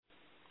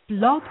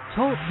Blog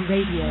Talk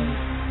Radio.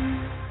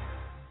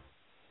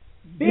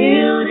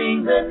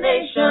 Building the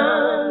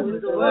nation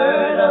with the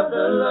word of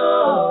the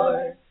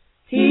Lord,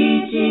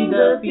 teaching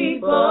the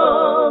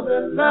people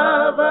the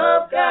love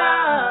of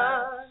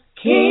God.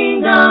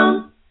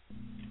 Kingdom,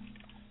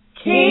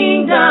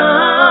 kingdom,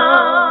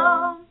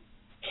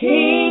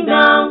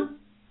 kingdom,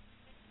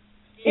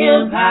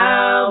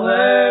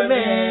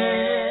 empowerment.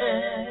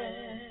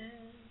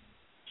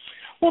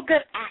 Well,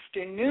 good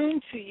afternoon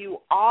to you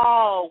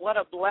all. What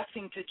a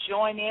blessing to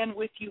join in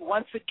with you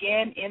once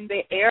again in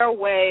the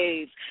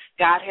airwaves.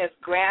 God has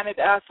granted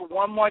us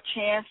one more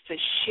chance to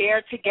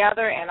share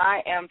together, and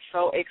I am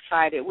so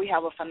excited. We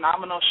have a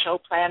phenomenal show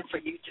planned for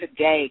you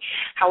today.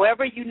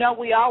 However, you know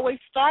we always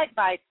start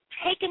by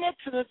taking it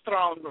to the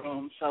throne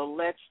room, so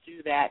let's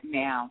do that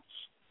now.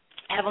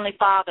 Heavenly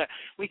Father,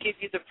 we give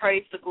you the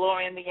praise, the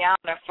glory, and the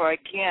honor for,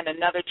 again,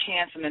 another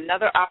chance and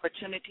another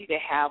opportunity to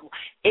have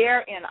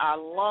air in our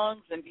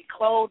lungs and be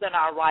clothed in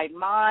our right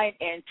mind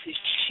and to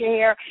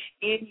share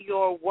in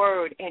your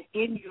word and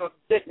in your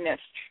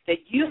goodness, that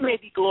you may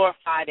be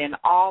glorified in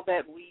all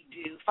that we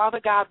do. Father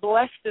God,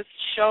 bless this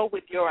show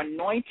with your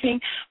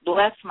anointing.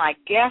 Bless my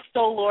guests,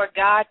 oh Lord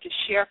God, to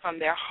share from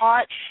their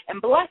heart.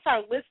 And bless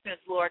our listeners,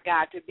 Lord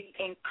God, to be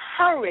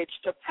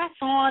encouraged to press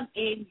on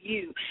in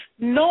you,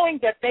 knowing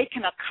that they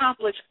can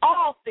accomplish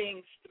all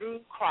things through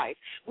Christ.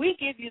 We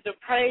give you the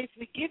praise,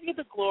 we give you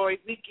the glory,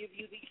 we give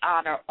you the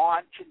honor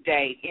on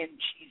today in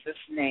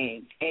Jesus'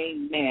 name.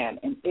 Amen.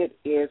 And it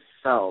is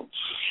so.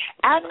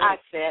 As I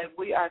said,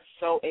 we are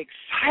so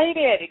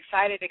excited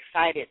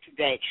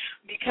today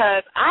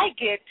because I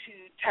get to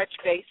touch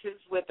bases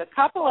with a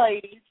couple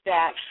ladies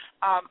that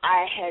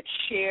I had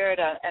shared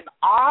an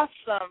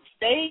awesome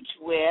stage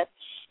with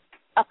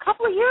a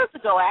couple of years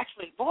ago,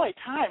 actually. Boy,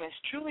 time has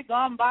truly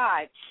gone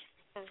by.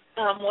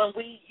 When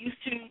we used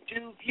to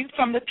do View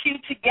from the Pew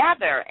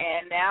together,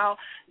 and now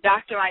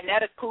Dr.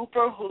 Inetta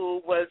Cooper,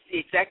 who was the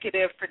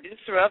executive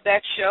producer of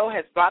that show,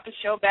 has brought the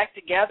show back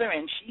together,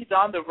 and she's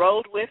on the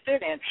road with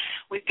it. And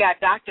we've got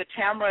Dr.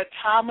 Tamara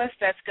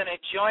that's going to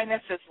join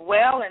us as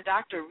well, and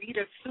Dr.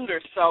 Rita Suiter.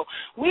 So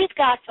we've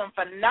got some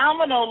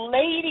phenomenal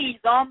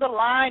ladies on the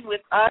line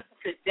with us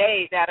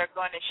today that are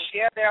going to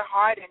share their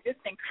heart and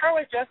just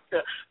encourage us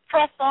to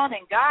press on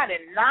in God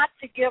and not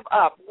to give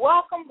up.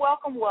 Welcome,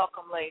 welcome,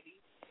 welcome, ladies.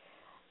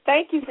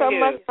 Thank you so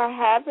much for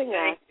having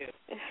us. Thank you.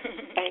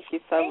 Thank you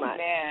so much.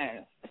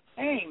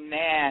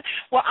 Amen.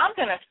 Well, I'm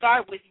going to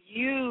start with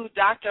you,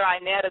 Dr.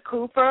 Inetta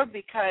Cooper,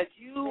 because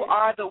you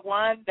are the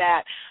one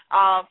that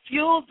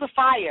fuels the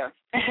fire,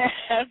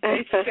 as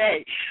they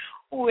say,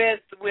 with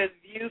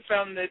View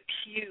from the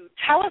Pew.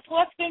 Tell us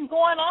what's been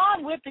going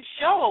on with the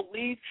show.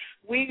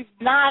 We've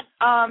not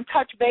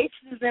touched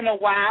bases in a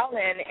while,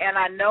 and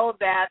I know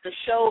that the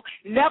show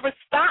never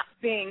stopped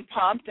being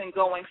pumped and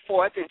going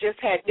forth. It just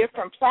had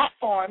different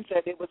platforms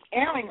that it was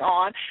airing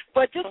on.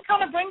 But just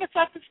kind of bring us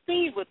up to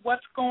speed with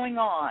what's going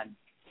on.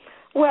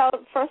 Well,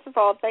 first of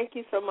all, thank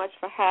you so much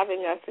for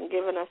having us and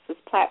giving us this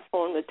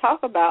platform to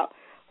talk about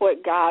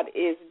what God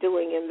is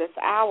doing in this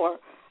hour.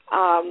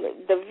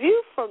 The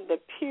View from the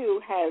Pew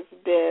has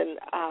been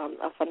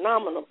a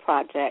phenomenal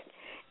project,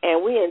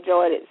 and we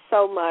enjoyed it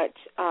so much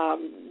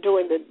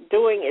during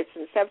its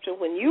inception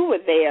when you were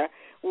there,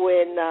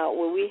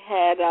 when we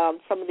had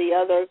some of the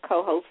other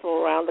co-hosts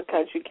from around the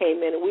country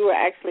came in, and we were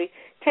actually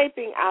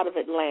taping out of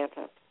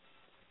Atlanta.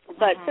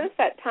 But since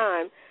that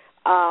time,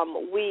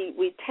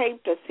 we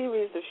taped a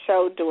series of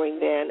shows during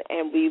then,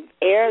 and we've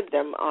aired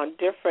them on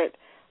different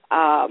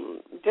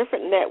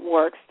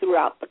networks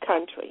throughout the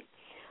country.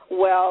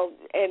 Well,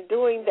 and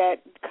during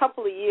that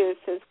couple of years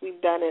since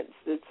we've done it,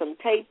 some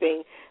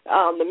taping,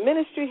 the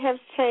ministry has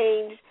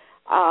changed,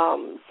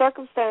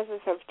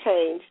 circumstances have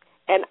changed,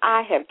 and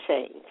I have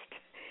changed.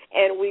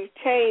 And we've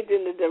changed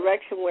in the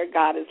direction where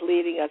God is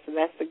leading us, and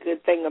that's the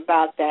good thing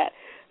about that.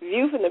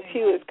 View from the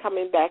Pew is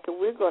coming back, and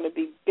we're going to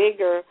be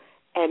bigger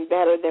and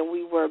better than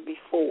we were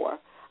before.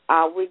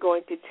 We're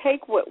going to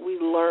take what we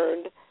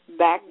learned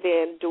back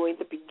then during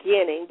the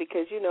beginning,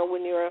 because, you know,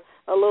 when you're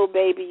a little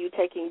baby, you're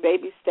taking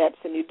baby steps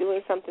and you're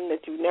doing something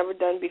that you've never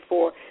done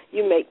before,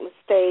 you make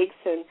mistakes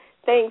and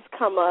things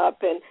come up.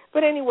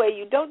 But anyway,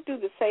 you don't do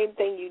the same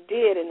thing you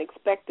did and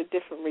expect a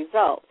different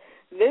result.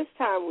 This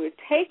time we're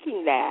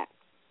taking that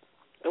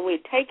and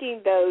we're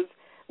taking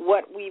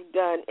what we've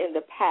done in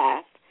the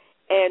past,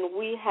 and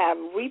we have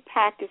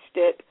repackaged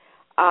it.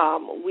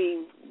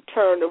 We've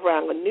turned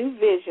around a new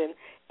vision,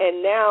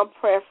 and now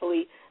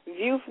prayerfully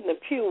View from the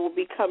Pew will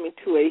be coming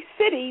to a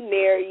city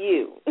near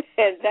you.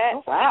 And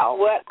that's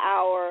what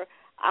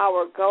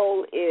our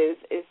goal is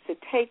to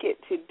take it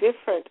to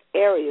different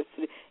areas.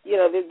 You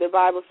know, the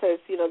Bible says,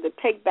 you know, to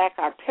take back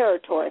our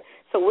territory.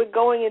 So we're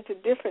going into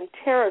different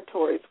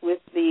territories with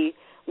the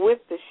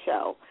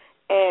show.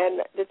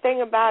 And the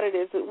thing about it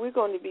is that we're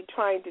going to be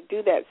trying to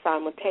do that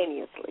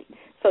simultaneously.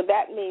 So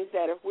that means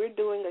that if we're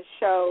doing a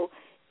show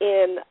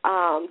in,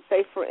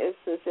 say, for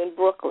instance, in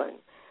Brooklyn,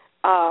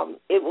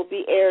 it will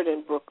be aired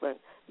in Brooklyn.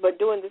 But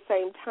during the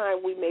same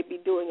time, we may be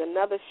doing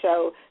another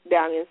show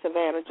down in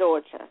Savannah,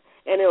 Georgia.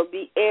 and it will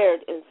be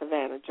aired in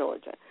Savannah,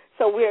 Georgia.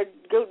 So we're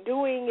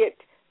doing it,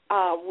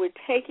 we're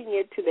taking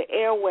it to the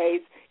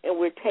airways, and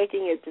we're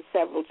taking it to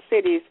several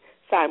cities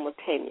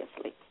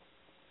simultaneously.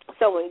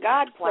 So when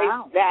God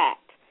placed that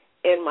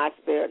in my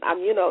spirit,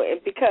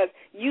 and because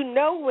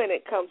when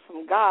it comes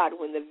from God,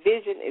 when the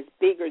vision is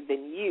bigger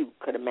than you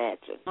could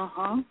imagine.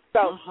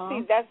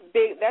 See, that's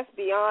big. That's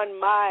beyond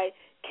my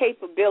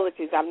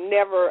capabilities.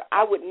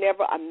 I would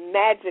never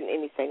imagine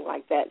anything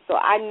like that. So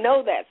I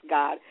know that's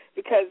God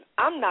because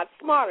I'm not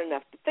smart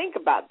enough to think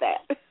about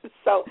that.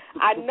 So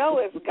I know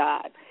it's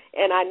God,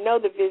 and I know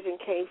the vision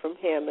came from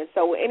Him. And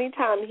so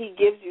anytime He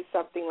gives you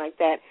something like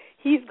that,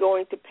 He's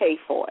going to pay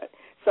for it.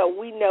 So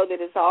we know that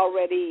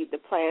the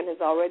plan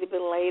has already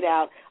been laid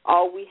out.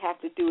 All we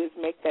have to do is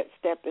make that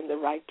step in the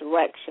right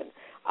direction.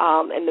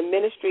 And the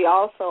ministry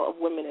also of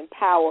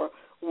Women-N-Power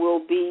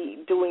will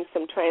be doing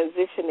some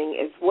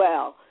transitioning as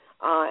well.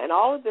 And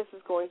all of this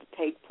is going to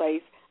take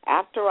place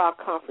after our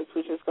conference,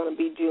 which is going to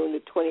be June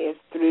the 20th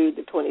through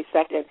the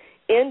 22nd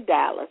in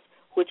Dallas,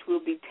 which we'll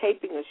be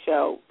taping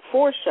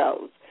 4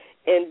 shows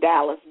in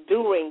Dallas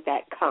during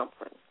that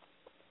conference.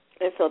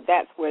 And so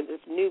that's where this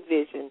new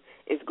vision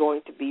is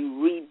going to be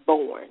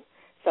reborn.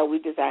 So we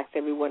just ask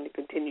everyone to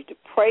continue to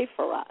pray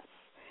for us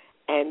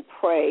and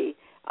pray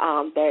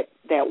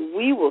that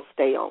we will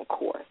stay on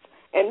course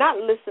and not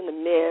listen to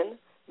men,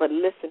 but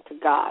listen to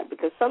God,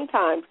 because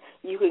sometimes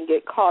you can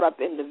get caught up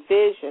in the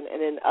vision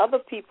and then other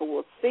people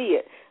will see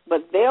it,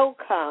 but they'll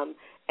come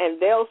and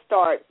they'll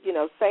start,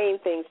 saying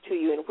things to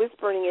you and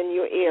whispering in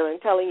your ear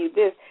and telling you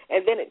this,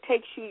 and then it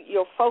takes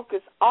your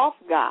focus off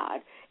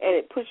God and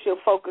it puts your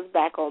focus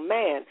back on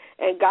man.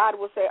 And God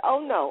will say, oh,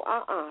 no,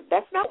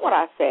 that's not what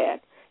I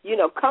said.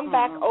 Come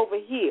back over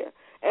here.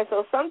 And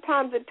so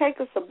sometimes it takes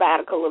a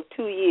sabbatical of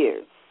 2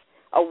 years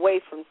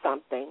away from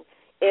something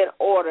in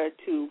order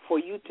for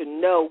you to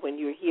know when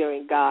you're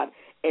hearing God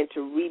and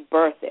to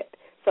rebirth it.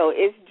 So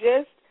it's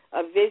just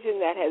a vision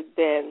that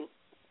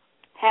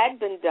had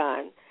been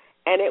done,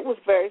 and it was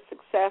very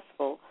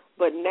successful,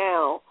 but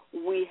now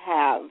we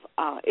have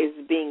is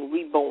being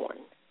reborn.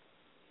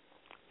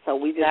 So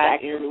we just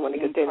actually want to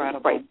continue to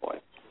pray for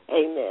it.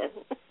 Amen.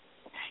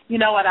 You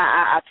know what,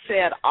 I've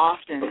said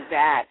often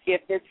that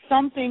if it's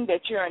something that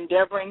you're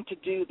endeavoring to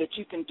do that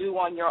you can do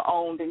on your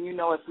own, then you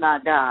know it's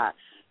not God.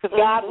 Because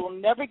God will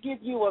never give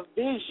you a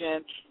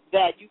vision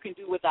that you can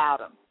do without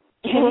Him.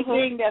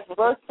 Anything that's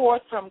birthed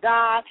forth from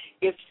God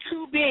is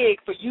too big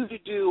for you to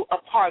do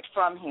apart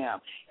from Him.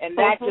 And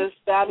that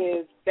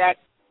is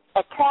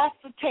across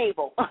the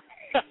table.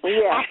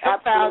 I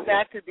have found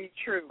that to be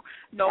true.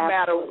 No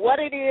matter what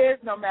it is,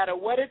 no matter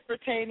what it's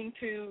pertaining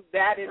to,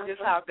 that is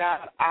just how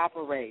God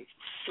operates.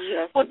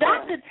 Yes, well,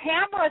 Dr.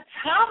 Tamara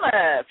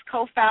Thomas,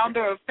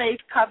 co-founder of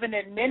Faith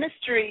Covenant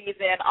Ministries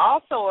and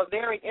also a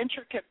very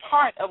intricate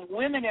part of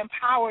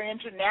Women-N-Power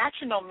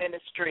International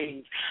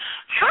Ministries.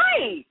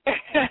 Hi.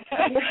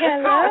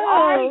 Hello.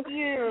 How are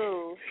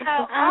you?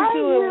 I'm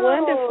doing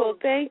wonderful.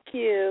 Thank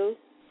you.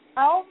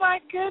 Oh, my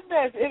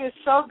goodness. It is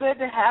so good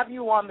to have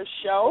you on the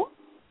show.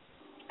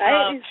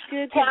 It's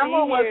good to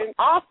Tamara be here. was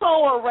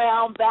also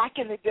around back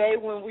in the day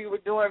when we were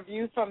doing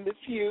View from the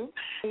Pew,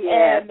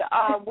 yes.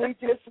 and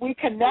we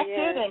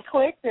connected and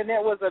clicked, and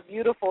it was a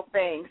beautiful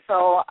thing.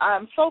 So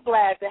I'm so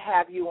glad to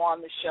have you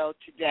on the show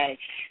today.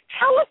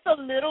 Tell us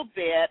a little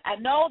bit. I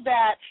know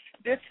that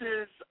this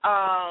is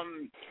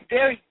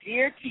very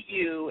dear to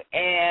you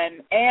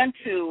and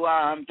to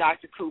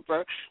Dr.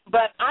 Cooper,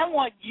 but I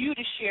want you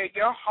to share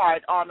your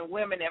heart on the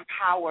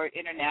Women-N-Power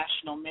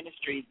International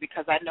Ministries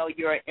because I know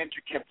you're an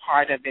intricate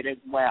part of it as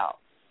well.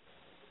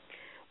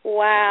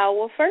 Wow.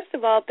 Well, first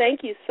of all,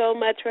 thank you so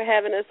much for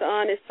having us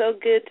on. It's so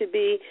good to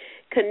be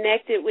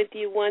connected with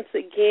you once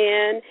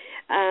again.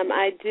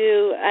 I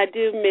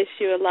do miss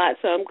you a lot,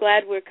 so I'm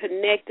glad we're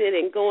connected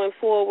and going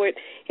forward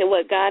in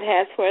what God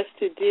has for us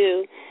to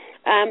do.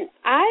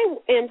 I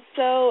am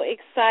so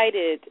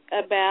excited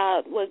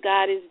about what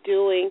God is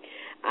doing.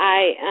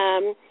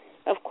 I,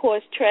 of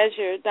course,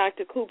 treasure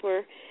Dr.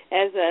 Cooper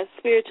as a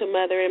spiritual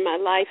mother in my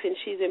life, and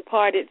she's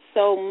imparted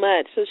so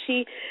much. So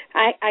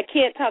I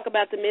can't talk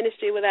about the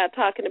ministry without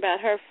talking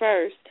about her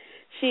first.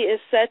 She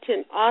is such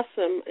an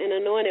awesome and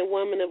anointed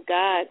woman of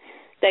God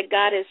that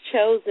God has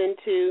chosen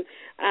to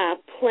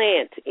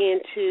plant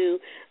and to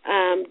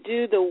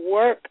do the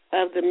work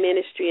of the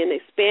ministry and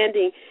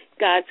expanding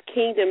God's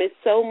kingdom. Is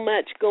so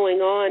much going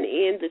on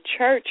in the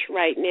church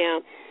right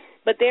now,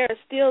 but there are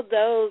still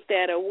those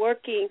that are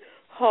working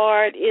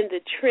hard in the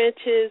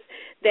trenches,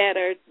 that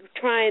are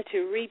trying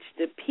to reach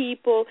the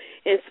people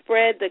and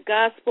spread the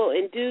gospel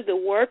and do the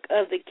work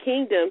of the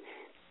kingdom,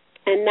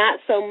 and not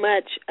so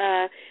much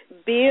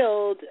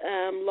build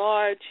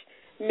large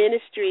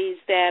ministries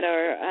that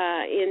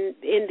are in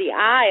the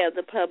eye of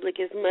the public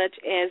as much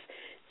as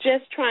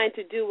just trying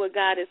to do what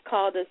God has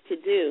called us to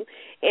do.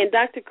 And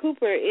Dr.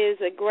 Cooper is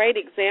a great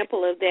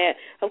example of that.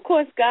 Of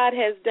course, God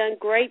has done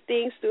great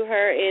things through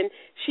her, and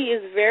she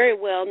is very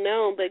well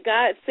known, but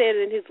God said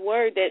in His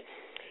Word that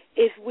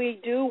if we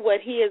do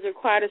what he has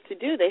required us to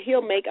do, that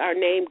he'll make our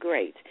name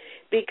great,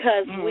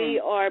 because we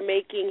are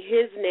making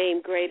his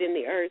name great in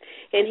the earth.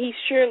 And he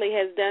surely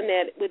has done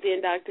that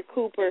within Dr.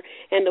 Cooper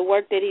and the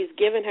work that he's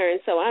given her. And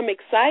so I'm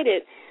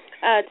excited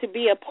to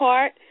be a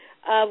part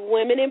of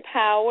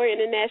Women-N-Power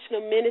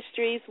International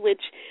Ministries,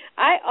 which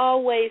I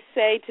always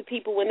say to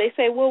people when they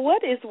say, well,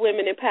 what is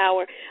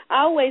Women-N-Power?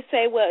 I always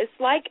say, well, it's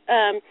like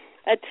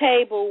a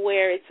table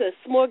where it's a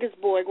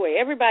smorgasbord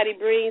where everybody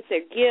brings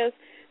their gifts,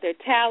 their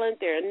talent,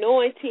 their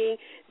anointing,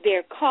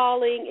 their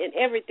calling, and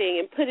everything,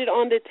 and put it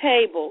on the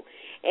table.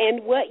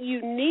 And what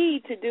you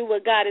need to do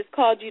what God has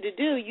called you to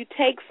do, you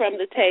take from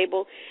the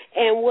table,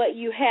 and what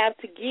you have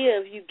to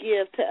give, you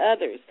give to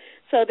others,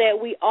 so that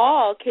we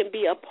all can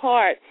be a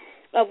part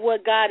of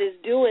what God is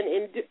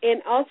doing,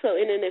 and also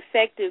in an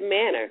effective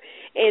manner,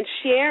 and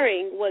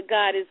sharing what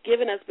God has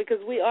given us, because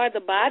we are the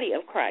body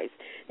of Christ.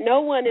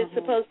 No one is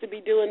supposed to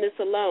be doing this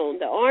alone.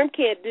 The arm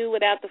can't do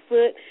without the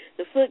foot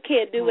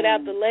can't do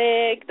without the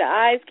leg, the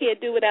eyes can't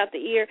do without the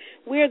ear.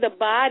 We're the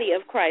body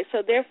of Christ,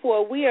 so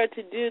therefore we are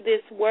to do this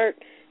work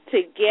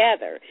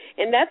together.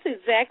 And that's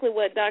exactly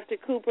what Dr.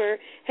 Cooper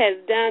has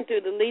done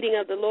through the leading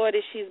of the Lord,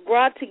 is she's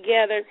brought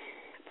together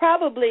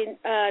probably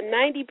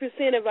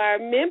 90% of our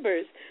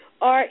members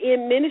are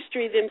in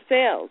ministry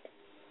themselves.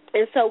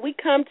 And so we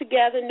come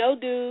together, no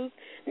dues,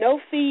 no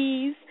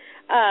fees,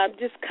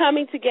 just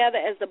coming together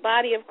as the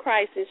body of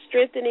Christ and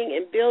strengthening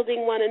and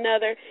building one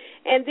another.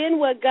 And then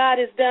what God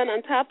has done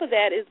on top of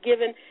that is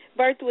given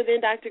birth within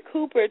Dr.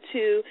 Cooper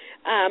to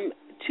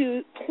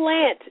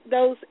plant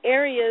those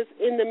areas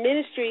in the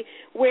ministry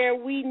where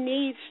we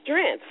need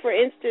strength. For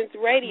instance,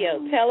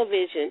 radio,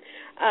 television,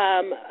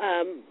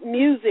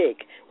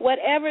 music,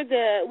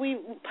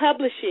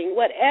 publishing,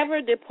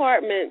 whatever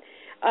department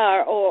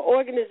or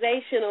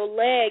organizational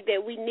leg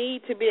that we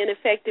need to be an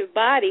effective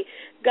body,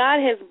 God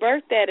has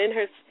birthed that in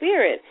her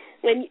spirit.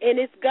 And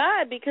it's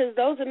God, because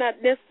those are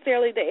not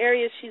necessarily the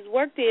areas she's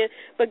worked in,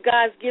 but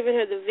God's given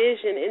her the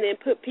vision and then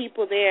put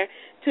people there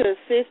to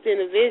assist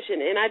in the vision.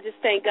 And I just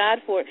thank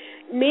God for it.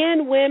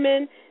 Men,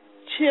 women,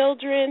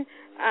 children,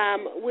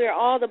 we're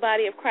all the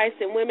body of Christ,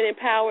 and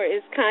Women-N-Power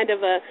is kind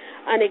of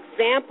an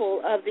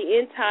example of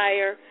the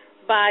entire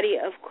body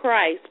of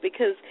Christ,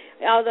 because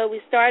although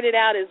we started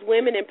out as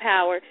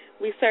Women-N-Power,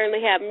 we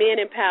certainly have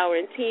Men-N-Power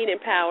and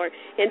Teen-N-Power,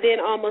 and then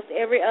almost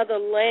every other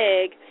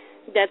leg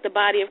that the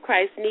body of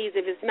Christ needs.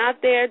 If it's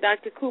not there,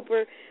 Dr.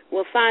 Cooper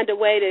will find a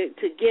way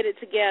to get it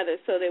together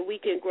so that we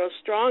can grow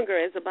stronger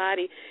as a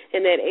body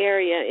in that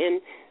area. And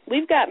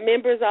we've got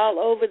members all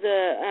over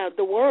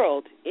the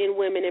world in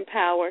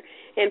Women-N-Power,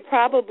 and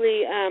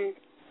probably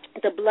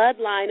the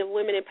bloodline of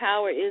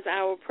Women-N-Power is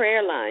our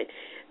prayer line.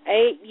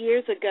 8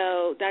 years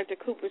ago, Dr.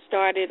 Cooper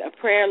started a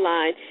prayer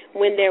line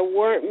when there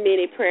weren't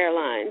many prayer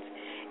lines.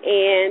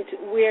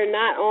 And we're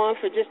not on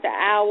for just an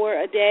hour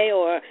a day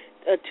or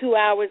 2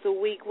 hours a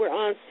week. We're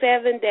on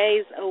 7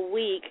 days a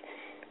week,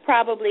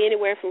 probably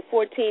anywhere from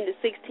 14 to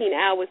 16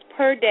 hours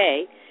per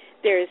day.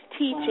 There's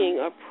teaching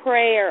or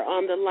prayer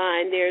on the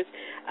line. There's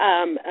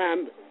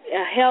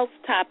health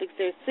topics.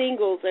 There's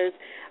singles. There's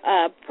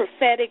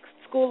prophetic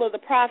School of the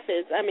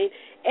Prophets. I mean,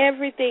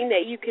 everything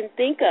that you can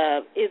think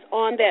of is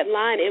on that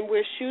line, and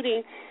we're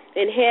shooting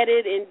and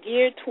headed and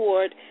geared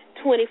toward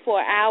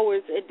 24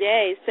 hours a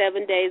day,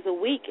 7 days a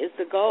week is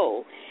the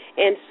goal.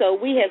 And so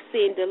we have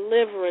seen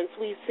deliverance,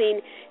 we've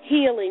seen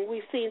healing,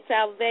 we've seen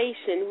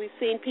salvation, we've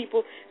seen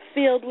people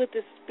filled with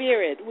the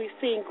Spirit, we've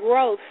seen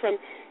growth from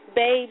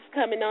babes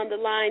coming on the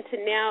line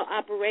to now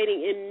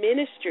operating in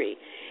ministry.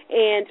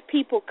 And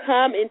people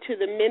come into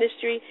the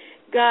ministry,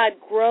 God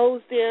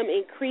grows them,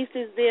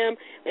 increases them,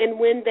 and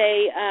when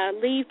they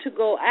leave to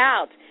go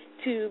out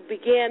to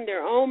begin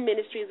their own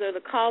ministries or the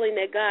calling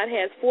that God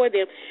has for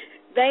them,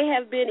 they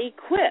have been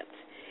equipped.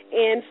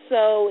 And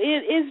so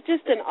it is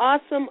just an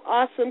awesome,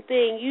 awesome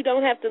thing. You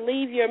don't have to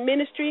leave your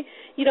ministry.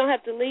 You don't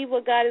have to leave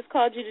what God has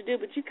called you to do,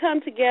 but you come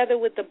together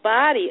with the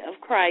body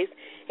of Christ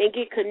and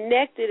get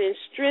connected and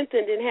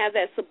strengthened and have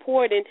that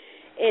support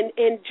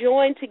and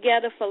join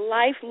together for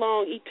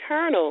lifelong,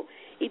 eternal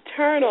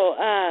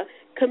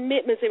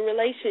commitments and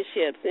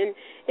relationships. And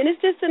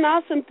it's just an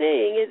awesome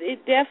thing. It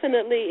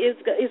definitely is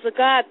a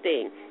God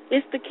thing.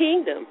 It's the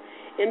kingdom.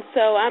 And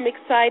so I'm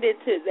excited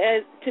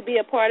to be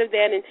a part of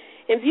that. And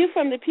View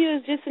from the Pew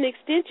is just an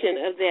extension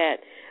of that,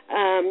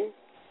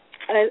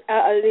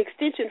 an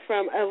extension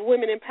of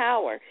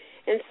Women-N-Power.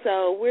 And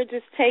so we're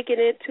just taking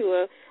it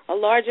to a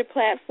larger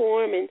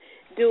platform and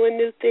doing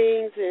new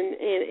things,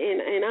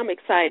 and I'm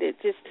excited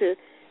just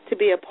to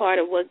be a part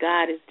of what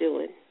God is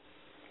doing.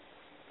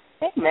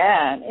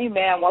 Amen.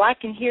 Amen. Well, I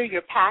can hear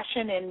your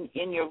passion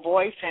in your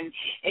voice and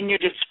in your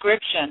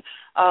description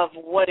of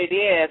what it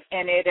is,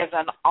 and it is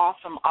an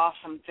awesome,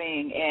 awesome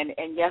thing.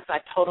 And yes, I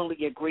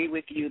totally agree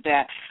with you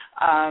that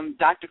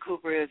Dr.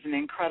 Cooper is an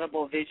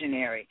incredible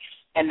visionary,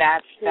 and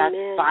that's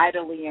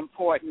vitally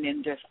important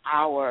in this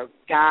hour.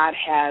 God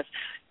has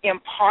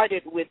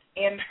imparted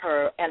within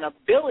her an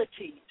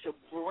ability to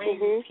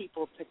bring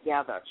people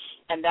together,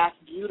 and that's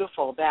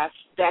beautiful. That's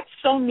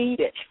so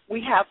needed.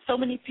 We have so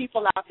many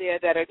people out there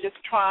that are just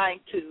trying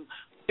to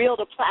build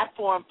a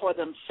platform for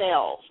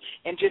themselves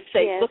and just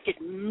say, look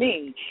at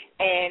me.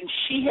 And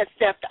she has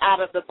stepped out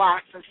of the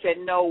box and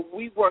said, no,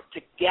 we work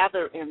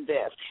together in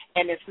this.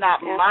 And it's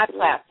not my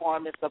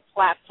platform, it's the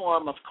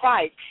platform of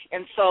Christ.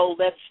 And so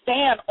let's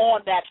stand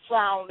on that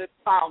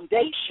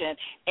foundation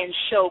and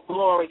show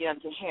glory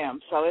unto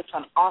him. So it's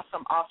an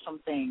awesome, awesome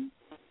thing.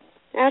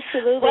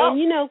 Absolutely. Well,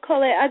 and,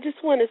 Coylette, I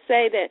just want to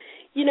say that,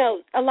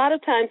 a lot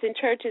of times in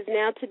churches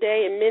now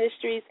today, in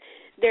ministries,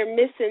 they're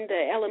missing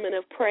the element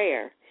of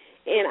prayer.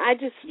 And I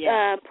just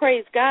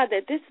praise God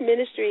that this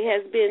ministry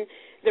has been,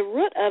 the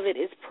root of it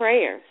is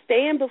prayer,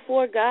 staying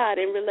before God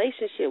in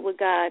relationship with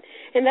God.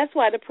 And that's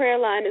why the prayer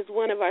line is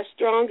one of our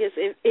strongest,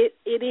 it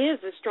is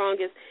the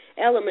strongest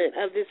element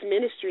of this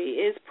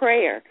ministry is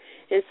prayer.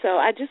 And so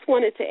I just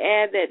wanted to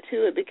add that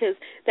to it because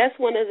that's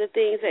one of the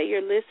things that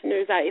your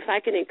listeners, if I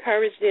can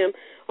encourage them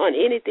on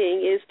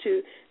anything, is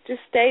to just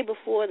stay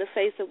before the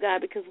face of God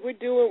because we're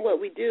doing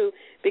what we do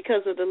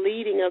because of the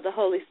leading of the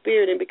Holy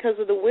Spirit and because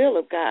of the will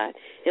of God.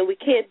 And we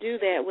can't do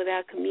that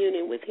without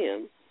communing with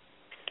him.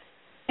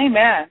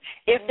 Amen.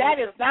 If that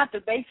is not the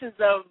basis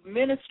of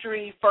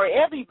ministry for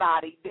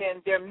everybody,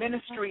 then their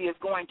ministry is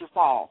going to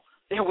fall,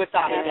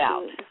 without a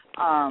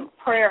doubt.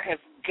 Prayer has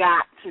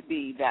got to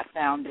be that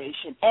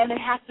foundation, and it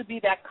has to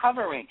be that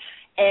covering.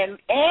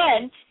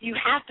 And you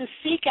have to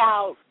seek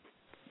out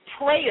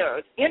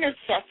prayers,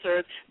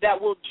 intercessors that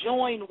will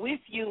join with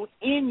you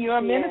in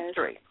your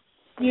ministry.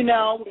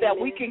 That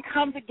we can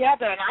come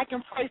together and I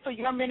can pray for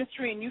your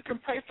ministry and you can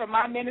pray for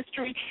my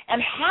ministry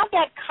and have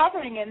that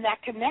covering and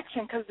that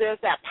connection because there's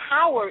that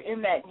power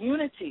in that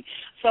unity.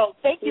 So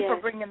thank you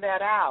for bringing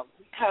that out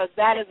because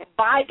that is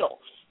vital.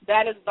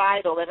 That is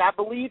vital, and I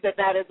believe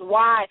that is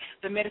why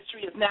the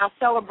ministry is now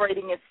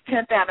celebrating its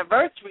 10th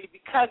anniversary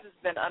because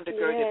it's been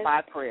undergirded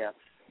by prayer.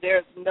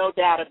 There's no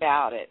doubt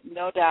about it,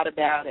 no doubt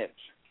about it.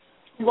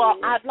 Well,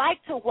 I'd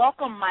like to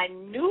welcome my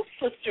new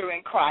sister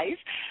in Christ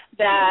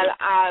that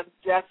I've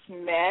just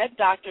met,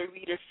 Dr.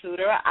 Rita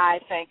Suiter. I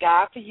thank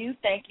God for you.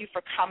 Thank you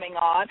for coming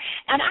on.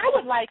 And I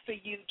would like for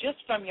you, just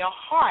from your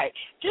heart,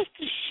 just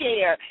to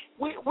share.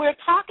 We're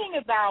talking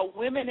about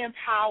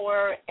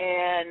Women-N-Power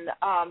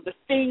and the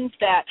things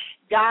that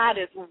God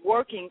is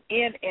working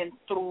in and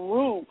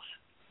through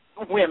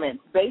women,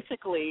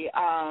 basically,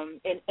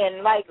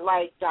 and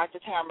like Dr.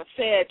 Tamara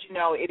said,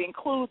 it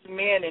includes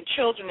men and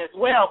children as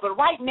well. But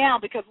right now,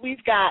 because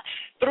we've got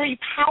three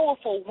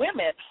powerful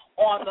women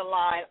on the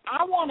line,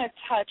 I want to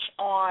touch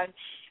on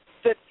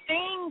the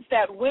things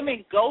that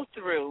women go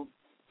through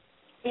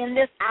in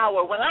this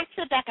hour. When I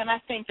sit back and I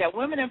think that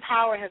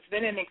Women-N-Power has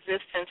been in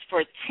existence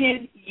for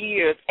 10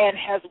 years and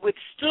has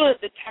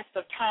withstood the test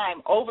of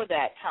time over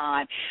that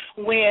time,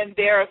 when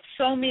there are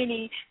so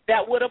many that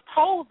would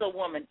oppose a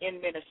woman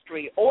in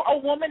ministry or a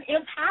woman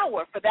in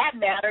power, for that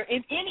matter,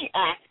 in any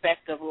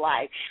aspect of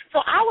life.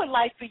 So I would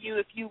like for you,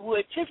 if you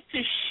would, just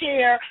to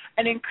share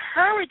an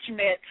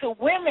encouragement to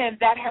women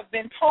that have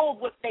been told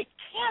what they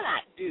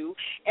cannot do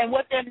and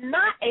what they're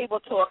not able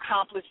to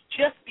accomplish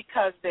just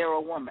because they're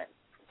a woman.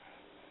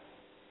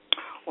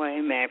 Well,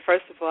 amen.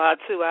 First of all,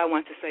 too, I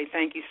want to say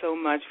thank you so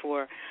much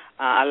for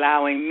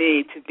allowing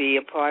me to be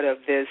a part of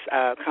this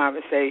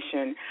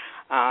conversation.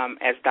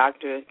 As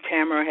Dr.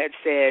 Tamara had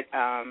said,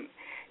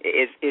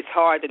 it's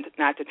hard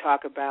not to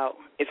talk about.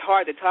 It's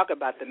hard to talk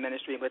about the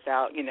ministry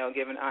without,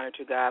 giving honor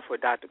to God for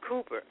Dr.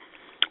 Cooper,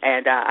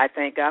 and I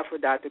thank God for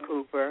Dr.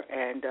 Cooper,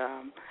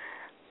 and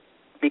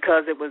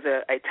because it was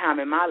a time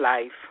in my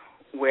life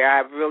where I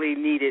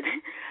really needed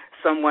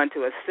someone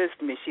to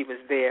assist me, she was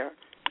there.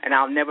 And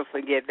I'll never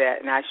forget that,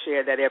 and I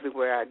share that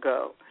everywhere I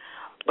go.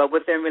 But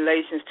within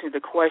relations to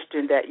the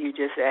question that you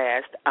just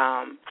asked,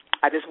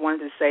 I just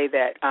wanted to say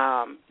that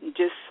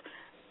just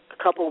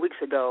a couple of weeks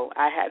ago,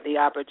 I had the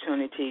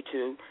opportunity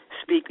to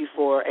speak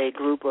before a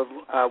group of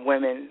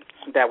women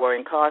that were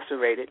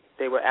incarcerated.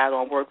 They were out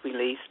on work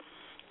release,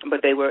 but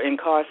they were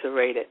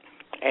incarcerated.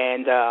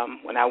 And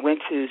when I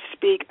went to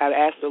speak, I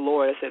asked the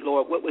Lord, I said,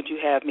 Lord, what would you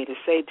have me to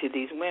say to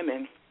these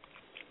women?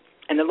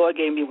 And the Lord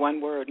gave me one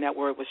word, and that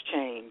word was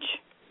change.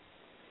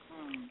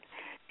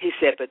 He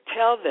said, but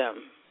tell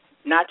them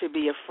not to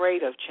be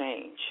afraid of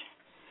change,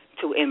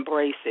 to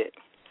embrace it.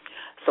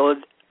 So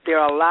there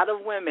are a lot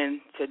of women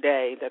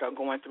today that are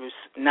going through,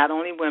 not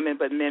only women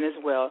but men as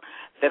well,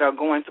 that are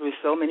going through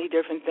so many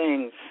different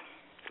things.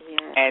 Yeah.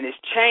 And it's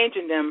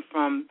changing them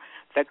from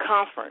the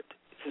comfort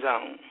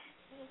zone.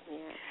 Yeah.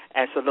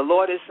 And so the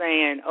Lord is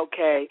saying,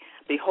 okay,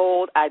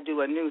 behold, I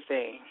do a new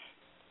thing.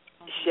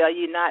 Shall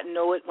you not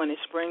know it when it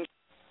springs?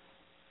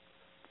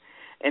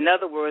 In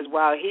other words,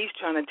 while he's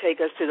trying to take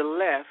us to the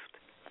left,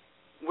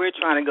 we're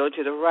trying to go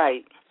to the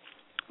right.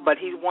 But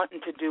he's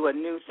wanting to do a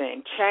new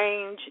thing.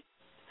 Change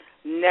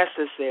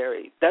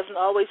necessary. Doesn't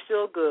always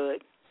feel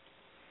good,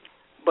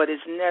 but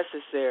it's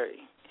necessary.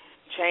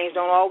 Change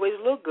don't always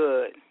look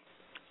good,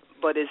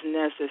 but it's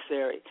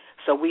necessary.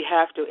 So we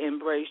have to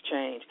embrace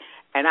change.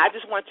 And I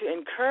just want to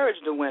encourage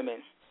the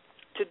women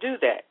to do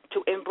that,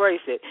 to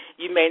embrace it.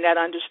 You may not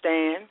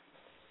understand.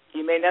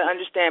 You may not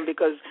understand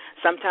because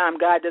sometimes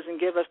God doesn't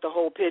give us the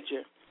whole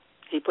picture.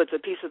 He puts a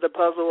piece of the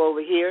puzzle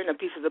over here and a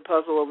piece of the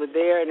puzzle over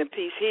there and a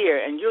piece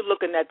here, and you're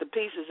looking at the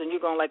pieces and you're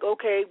going like,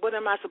 okay, what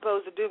am I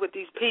supposed to do with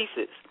these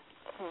pieces?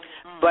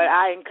 Mm-hmm. But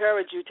I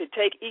encourage you to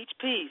take each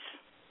piece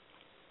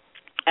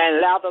and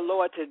allow the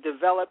Lord to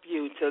develop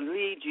you, to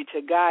lead you,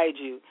 to guide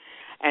you.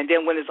 And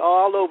then when it's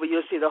all over,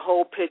 you'll see the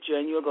whole picture,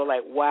 and you'll go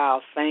like,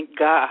 wow, thank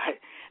God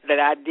that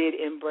I did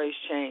embrace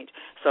change.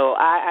 So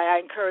I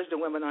encourage the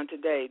women on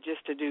today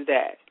just to do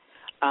that.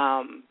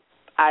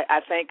 I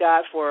thank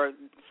God for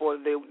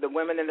the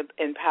women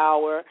in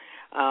power,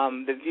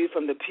 the View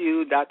from the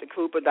Pew, Dr.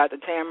 Cooper, Dr.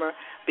 Tamara,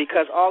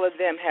 because all of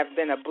them have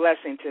been a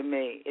blessing to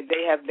me.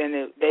 They have been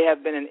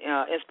an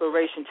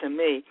inspiration to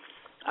me.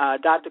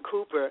 Dr.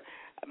 Cooper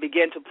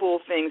began to pull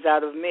things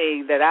out of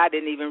me that I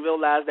didn't even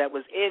realize that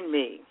was in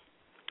me,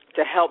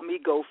 to help me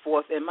go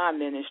forth in my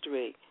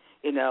ministry.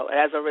 You know,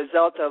 as a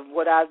result of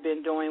what I've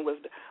been doing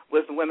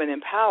with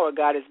Women-N-Power,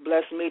 God has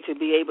blessed me to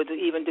be able to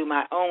even do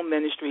my own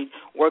ministry,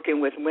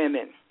 working with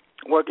women,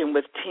 working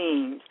with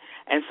teens.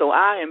 And so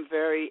I am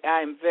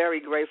very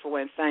grateful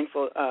and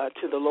thankful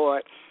to the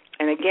Lord.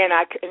 And again,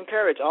 I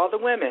encourage all the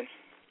women,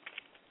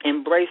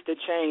 embrace the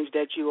change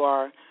that you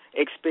are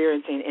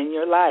experiencing in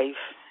your life,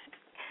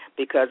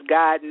 because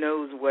God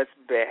knows what's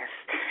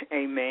best.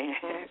 Amen.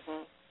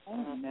 Mm-hmm.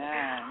 Amen.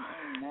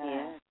 Amen.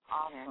 Yeah.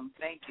 Awesome.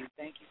 Thank you.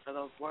 Thank you for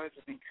those words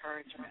of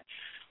encouragement.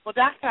 Well,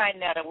 Dr.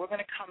 Inetta, we're going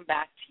to come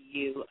back to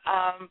you.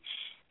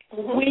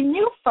 When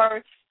you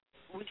first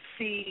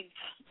received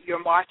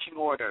your marching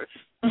orders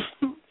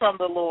from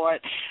the Lord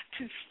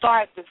to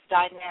start this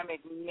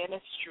dynamic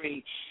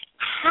ministry,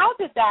 how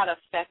did that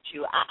affect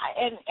you?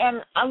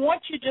 And I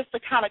want you just to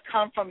kind of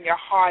come from your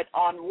heart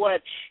on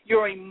what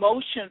your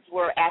emotions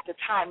were at the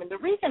time. And the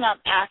reason I'm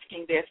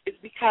asking this is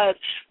because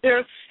there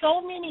are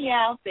so many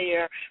out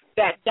there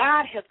that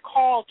God has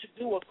called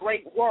to do a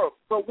great work.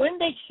 But when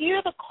they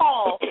hear the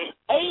call,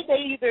 A,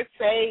 they either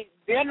say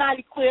they're not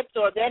equipped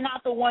or they're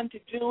not the one to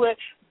do it.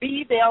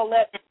 B, they'll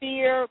let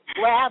fear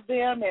grab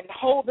them and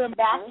hold them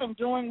back from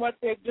doing what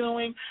they're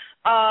doing.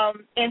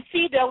 And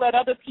C, they'll let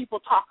other people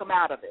talk them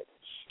out of it.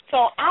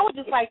 So I would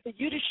just like for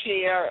you to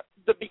share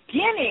the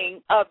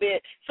beginning of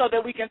it so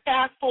that we can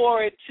fast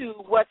forward to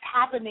what's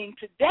happening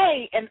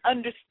today and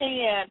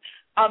understand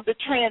the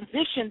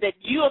transition that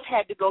you have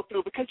had to go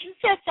through, because you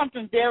said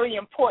something very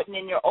important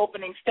in your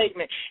opening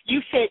statement. You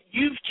said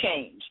you've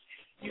changed.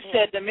 You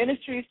said the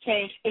ministry's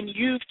changed and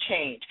you've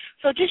changed.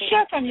 So just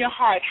share from your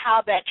heart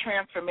how that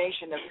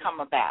transformation has come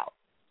about.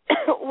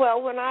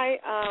 Well, when I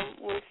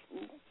was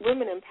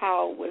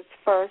Women-N-Power was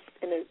first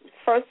in its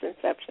first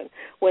inception,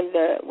 when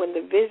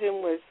the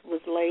vision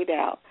was laid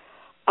out,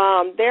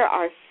 there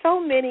are so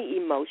many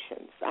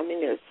emotions. I mean,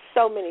 there's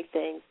so many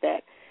things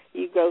that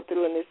you go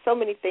through, and there's so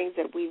many things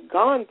that we've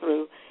gone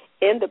through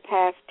in the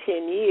past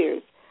 10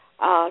 years.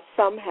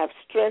 Some have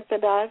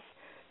strengthened us.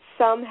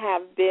 Some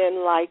have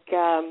been like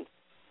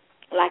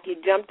you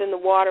jumped in the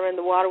water and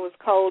the water was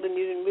cold and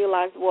you didn't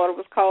realize the water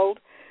was cold,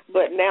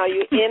 but now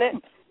you're in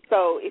it.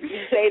 So if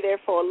you stay there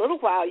for a little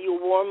while, you'll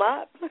warm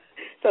up.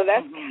 So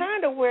that's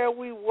kind of where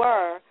we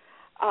were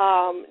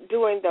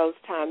during those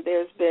times.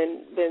 There's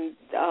been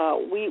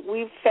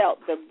we've felt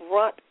the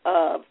brunt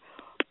of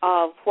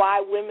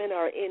why women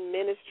are in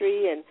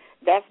ministry, and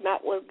that's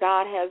not what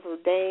God has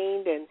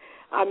ordained. And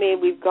I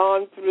mean, we've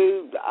gone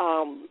through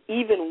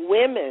even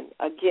women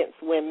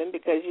against women,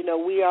 because you know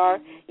we are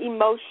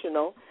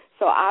emotional.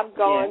 So I've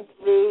gone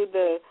through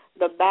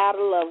the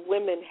battle of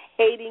women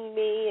hating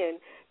me and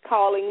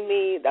calling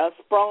me a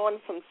spawn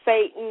from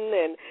Satan,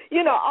 and,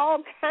 you know,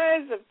 all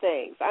kinds of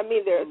things. I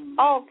mean, there's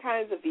all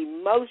kinds of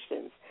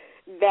emotions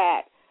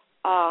that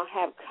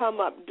have come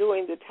up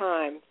during the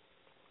time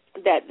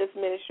that this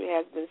ministry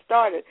has been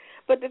started.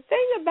 But the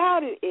thing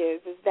about it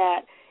is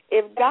that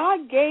if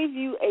God gave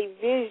you a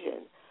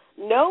vision,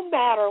 no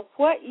matter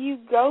what you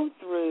go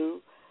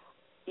through,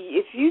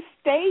 if you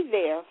stay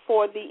there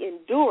for the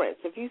endurance,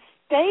 if you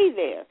stay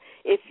there,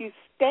 if you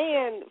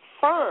stand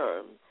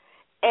firm,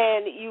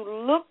 and you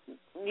look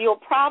your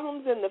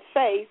problems in the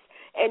face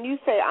and you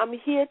say, I'm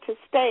here to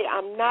stay,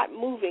 I'm not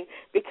moving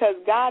because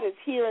God is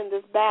here in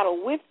this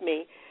battle with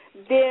me,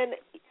 then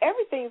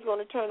everything's going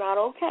to turn out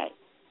okay.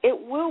 It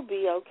will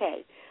be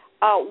okay.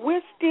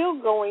 We're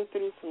still going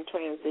through some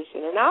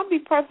transition, and I'll be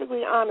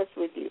perfectly honest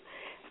with you.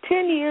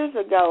 10 years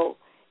ago,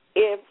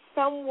 if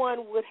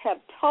someone would have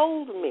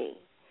told me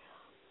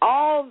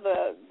all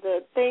the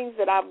things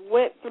that I've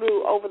went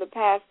through over the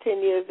past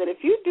 10 years, that if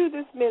you do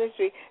this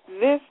ministry,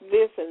 this,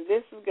 and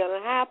this is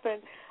going to happen,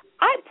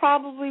 I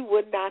probably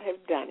would not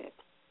have done it.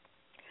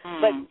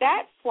 But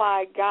that's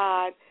why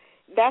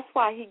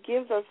He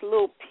gives us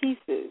little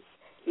pieces,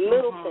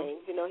 little things.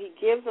 You know, He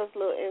gives us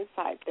little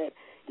insight that,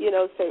 you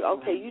know, say,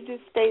 okay, you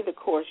just stay the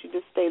course. You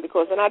just stay the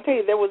course. And I tell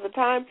you, there was a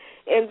time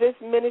in this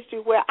ministry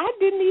where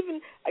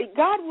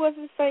God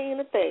wasn't saying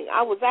a thing.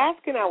 I was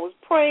asking, I was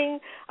praying,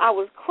 I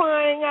was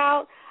crying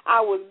out.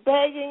 I was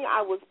begging.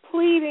 I was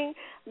pleading.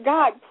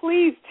 God,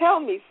 please tell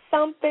me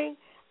something.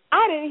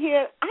 I didn't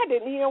hear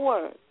a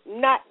word,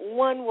 not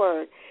one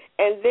word.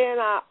 And then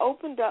I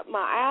opened up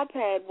my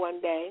iPad one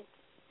day.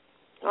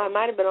 Or it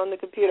might have been on the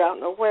computer. I don't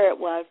know where it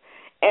was.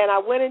 And I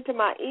went into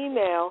my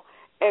email,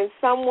 and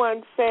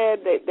someone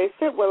said that they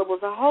said, well, it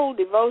was a whole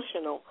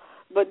devotional.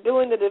 But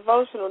during the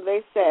devotional,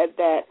 they said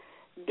that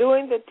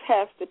during the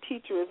test, the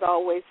teacher is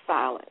always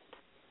silent.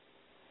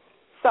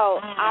 So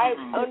I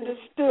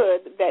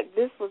understood that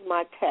this was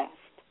my test.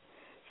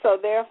 So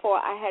therefore,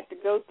 I had to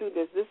go through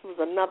this. This was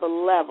another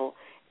level.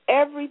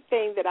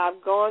 Everything that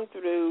I've gone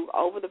through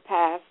over the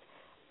past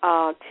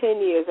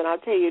 10 years, and I'll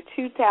tell you,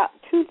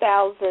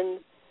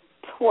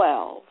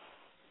 2012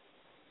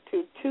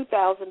 to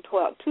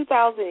 2012,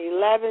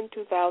 2011,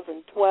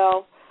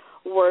 2012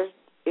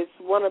 it's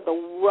one of the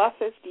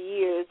roughest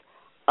years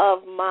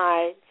of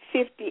my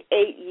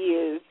 58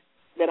 years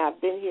that I've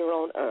been here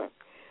on earth.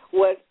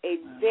 Was a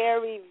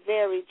very,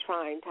 very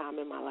trying time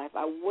in my life.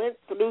 I went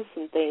through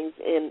some things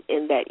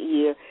in that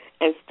year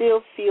and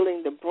still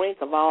feeling the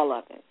brink of all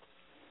of it.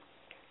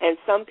 And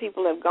some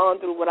people have gone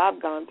through what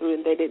I've gone through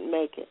and they didn't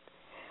make it.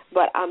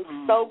 But I'm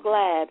so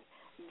glad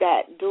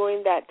that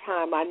during that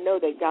time I know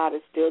that God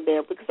is still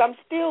there because I'm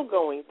still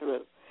going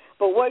through.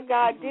 But what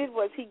God did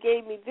was he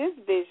gave me this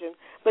vision,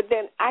 but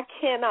then I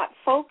cannot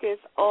focus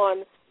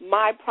on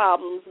my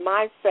problems,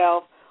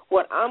 myself,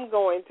 what I'm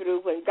going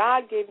through when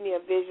God gave me a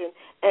vision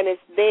and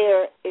it's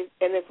there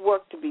and it's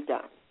work to be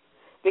done.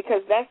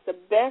 Because that's the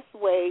best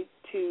way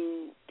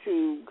to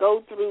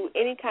go through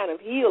any kind of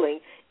healing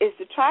is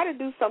to try to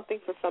do something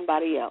for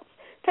somebody else.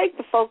 Take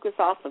the focus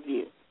off of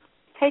you.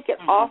 Take it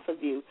off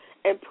of you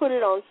and put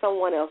it on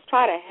someone else.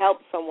 Try to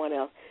help someone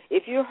else.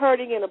 If you're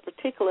hurting in a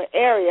particular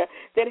area,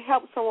 then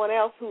help someone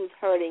else who's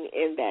hurting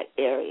in that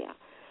area.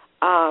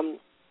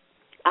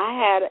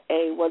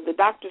 The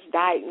doctors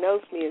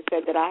diagnosed me and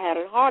said that I had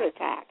a heart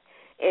attack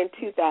in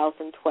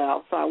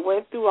 2012. So I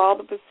went through all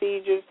the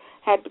procedures,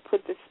 had to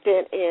put the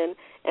stent in,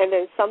 and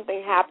then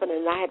something happened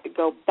and I had to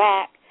go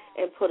back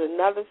and put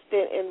another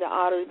stent in the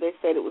artery. They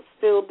said it was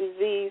still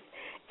diseased.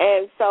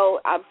 And so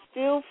I'm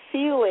still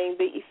feeling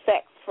the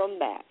effects from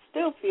that,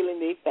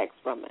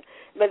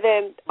 But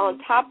then on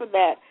top of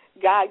that,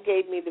 God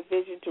gave me the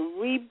vision to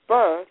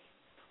rebirth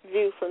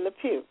View from the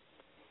Pew.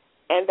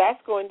 And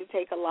that's going to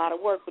take a lot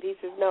of work. But he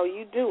says, no,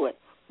 you do it.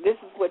 This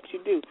is what you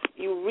do.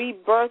 You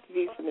rebirth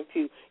View from the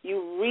Pew.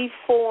 You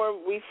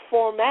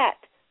reformat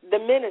the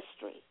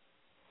ministry.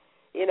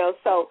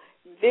 So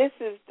this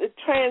is the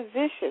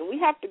transition. We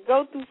have to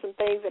go through some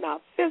things in our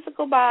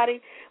physical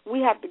body.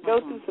 We have to go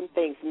through some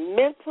things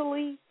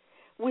mentally.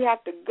 We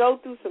have to go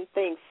through some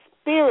things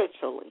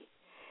spiritually.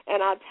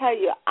 And I'll tell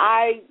you,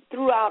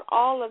 throughout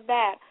all of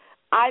that,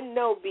 I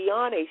know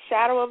beyond a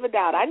shadow of a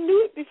doubt. I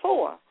knew it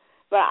before,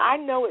 but I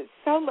know it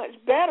so much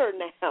better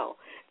now,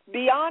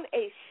 beyond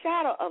a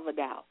shadow of a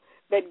doubt,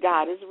 that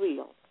God is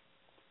real.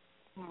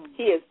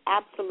 He is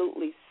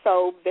absolutely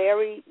so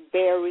very,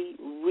 very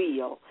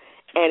real.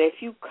 And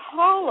if you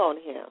call on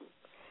him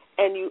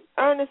and you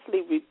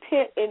earnestly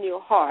repent in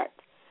your heart,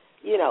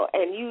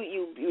 and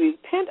you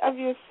repent of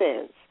your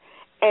sins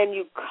and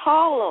you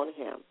call on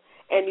him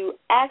and you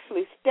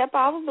actually step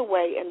out of the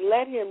way and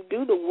let him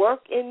do the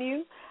work in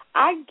you,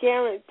 I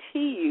guarantee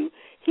you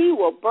he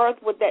will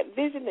birth with that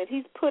vision that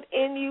he's put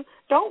in you.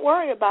 Don't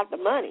worry about the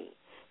money,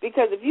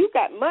 because if you've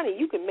got money,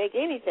 you can make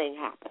anything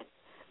happen.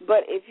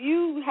 But if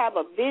you have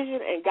a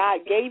vision and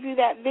God gave you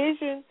that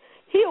vision,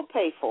 he'll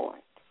pay for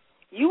it.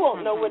 You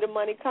won't know where the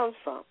money comes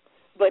from,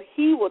 but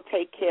he will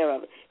take care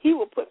of it. He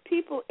will put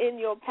people in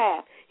your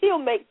path. He'll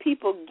make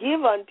people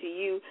give unto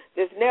you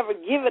that's never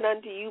given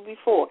unto you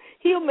before.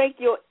 He'll make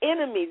your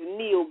enemies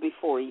kneel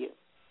before you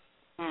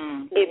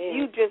if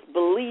you just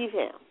believe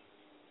him.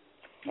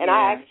 And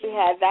I actually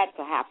had that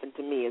to happen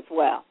to me as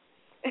well.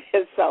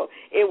 And so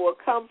it will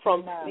come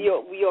from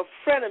your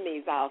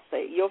frenemies, I'll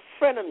say. Your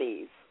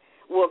frenemies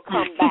will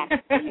come back to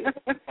you.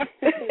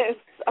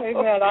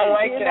 Amen. I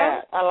like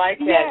that. I like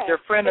that. Your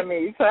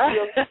frenemies.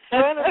 Your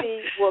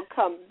frenemies will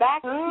come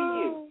back to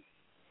you.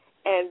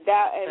 And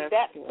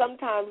that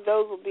sometimes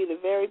those will be the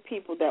very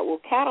people that will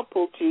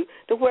catapult you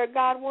to where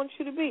God wants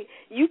you to be.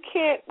 You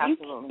can't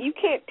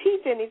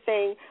teach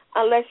anything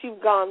unless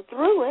you've gone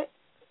through it.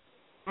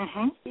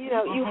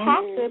 You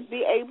have to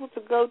be able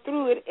to go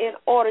through it in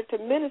order to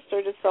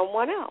minister to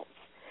someone else.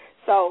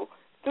 So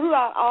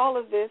throughout all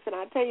of this, and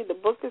I tell you the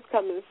book is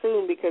coming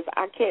soon because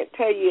I can't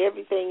tell you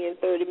everything in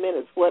 30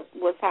 minutes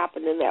what's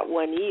happened in that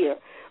 1 year,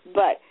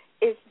 but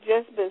it's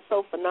just been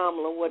so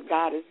phenomenal what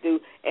God is doing.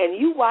 And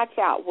you watch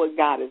out what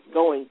God is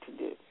going to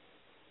do,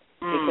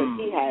 because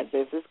he has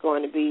this. It's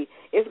going to be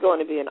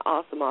an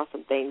awesome,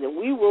 awesome thing. And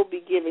we will be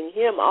giving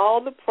him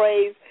all the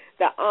praise,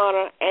 the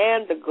honor,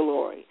 and the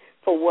glory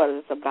for what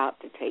is about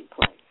to take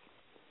place.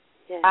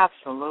 Yes.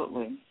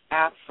 Absolutely.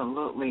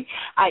 Absolutely.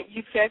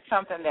 You said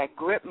something that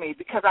gripped me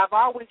because I've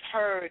always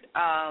heard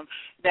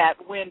that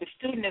when the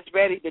student is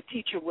ready, the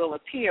teacher will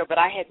appear, but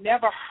I had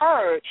never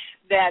heard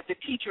that the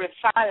teacher is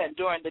silent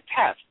during the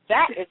test.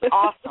 That is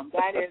awesome.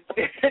 That is,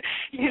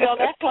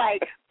 that's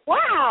like,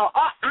 wow,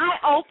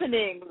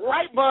 eye-opening.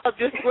 Light bulb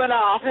just went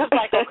off. It's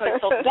like, okay,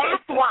 so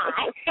that's why.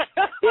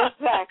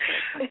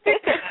 Exactly.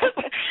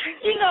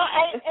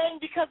 And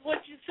because what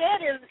you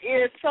said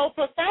is so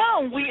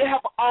profound. We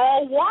have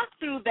all walked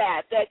through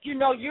that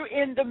you're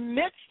in the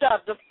midst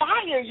of the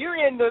fire.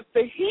 You're in the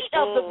heat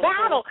of the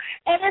battle.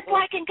 And it's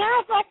like, and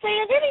God's not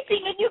saying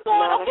anything, and you're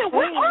going, okay,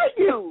 where are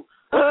you?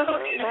 Where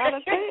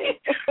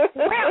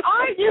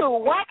are you?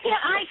 Why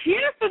can't I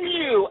hear from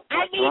you?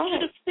 I need you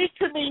to speak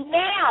to me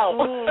now.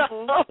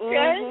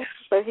 Okay?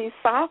 But he's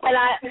silent.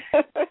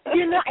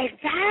 And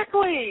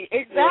exactly.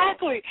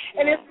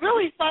 And it's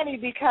really funny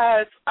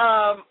because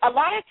a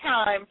lot of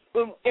times,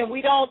 and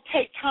we don't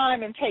take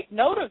time and take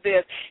note of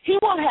this, he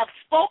will have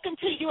spoken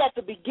to you at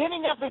the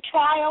beginning of the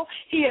trial.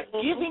 He has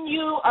given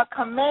you a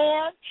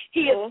command.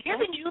 He has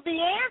given you the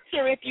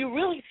answer if you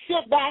really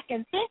sit back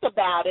and think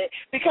about it,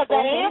 because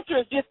that answer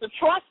is just to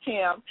trust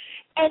him.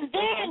 And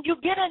then you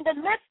get in the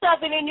midst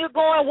of it and you're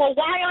going, well,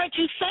 why aren't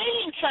you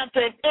saying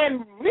something?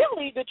 And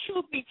really, the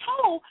truth be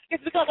told,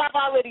 it's because I've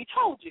already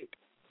told you.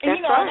 And,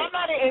 That's right. I'm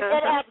not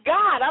as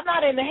God, I'm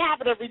not in the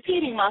habit of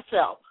repeating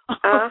myself.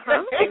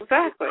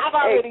 Exactly. I've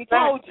already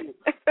told you.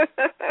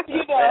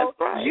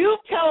 Right. You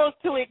chose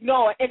to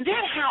ignore it. And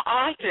then how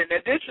often,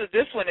 and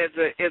this one is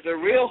a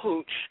real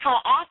hoot,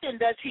 how often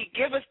does he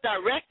give us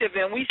directive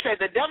and we say,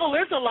 the devil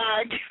is a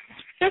liar.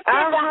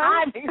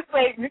 Behind me,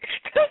 Satan.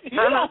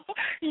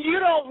 You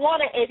don't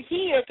want to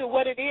adhere to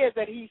what it is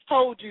that he's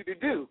told you to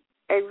do.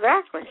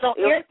 Exactly. So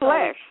it's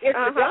flesh. It's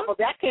the devil.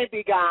 That can't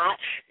be God.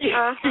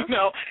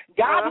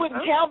 God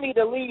wouldn't tell me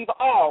to leave.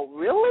 Oh,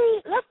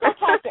 really? Let's go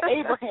talk to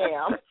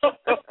Abraham.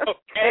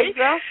 Okay.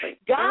 Exactly.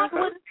 God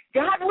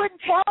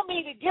wouldn't tell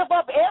me to give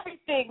up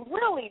everything.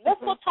 Really? Let's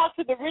go talk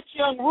to the rich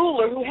young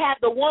ruler who had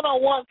the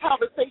one-on-one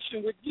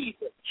conversation with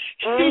Jesus.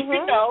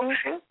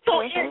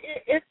 So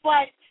it's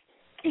like,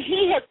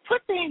 he has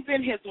put things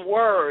in his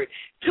word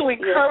to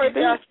encourage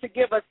us, to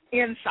give us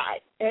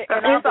insight. And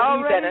I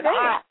believe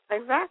that.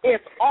 Exactly.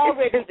 It's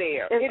already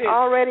there. It's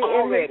already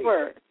in his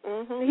word.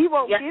 He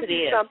won't give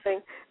you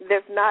something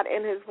that's not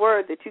in his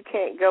word that you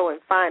can't go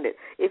and find it.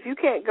 If you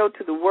can't go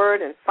to the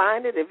word and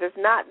find it, if it's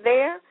not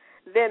there,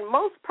 then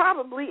most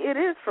probably it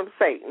is from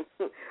Satan.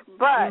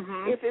 But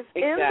if it's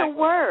in the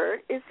word,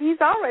 he's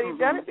already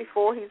done it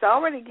before. He's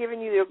already given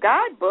you your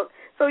guidebook,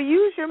 so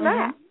use your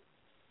map.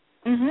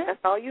 That's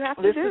all you have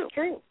to do. This is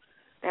true.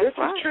 This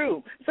is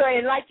true. So,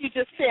 and like you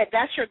just said,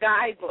 that's your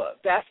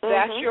guidebook. That's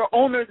your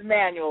owner's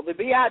manual. The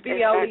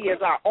BIBLE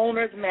is our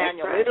owner's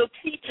manual. Right. It'll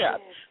teach us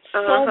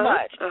so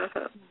much.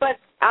 But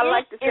I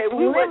like to say it's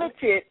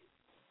limited.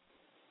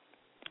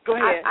 Go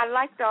ahead. I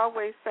like to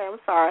always say,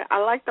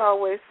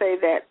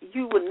 that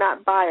you would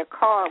not buy a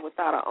car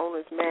without an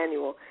owner's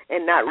manual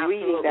and not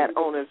reading that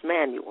owner's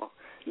manual.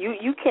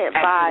 You can't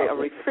buy a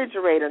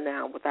refrigerator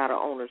now without an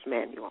owner's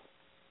manual.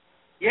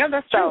 Yeah,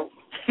 that's true.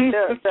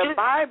 The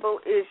Bible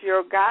is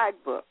your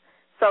guidebook.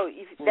 So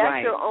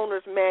that's your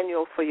owner's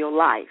manual for your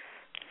life.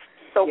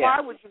 So why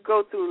would you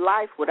go through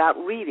life without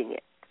reading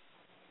it?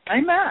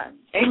 Amen.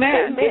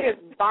 It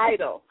is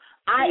vital.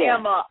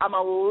 I'm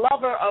a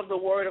lover of the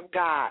Word of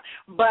God,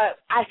 but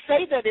I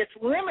say that it's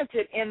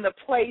limited in the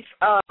place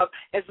of,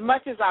 as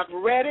much as I've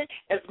read it,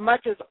 as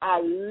much as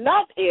I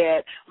love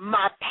it,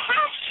 my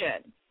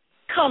passion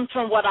comes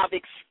from what I've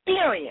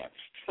experienced.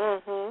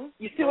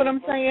 You see what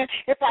I'm saying?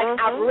 It's like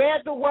I've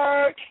read the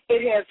Word.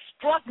 It has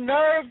struck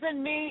nerves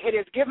in me. It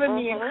has given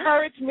me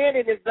encouragement.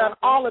 It has done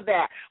all of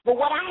that. But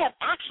what I have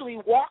actually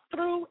walked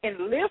through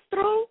and lived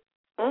through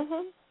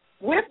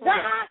with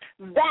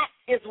God, that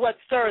is what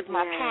stirs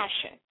my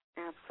passion.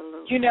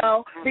 Absolutely.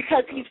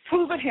 Because he's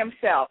proven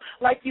himself.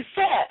 Like you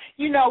said,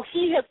 he's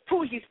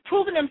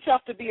proven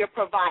himself to be a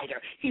provider.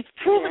 He's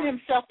proven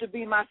himself to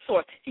be my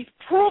source. He's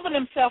proven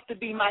himself to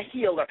be my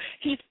healer.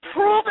 He's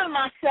proven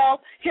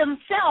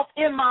himself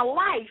in my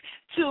life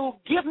to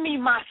give me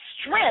my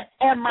strength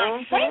and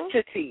my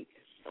sanctity.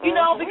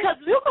 Because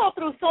you go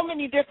through so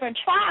many different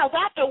trials.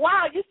 After a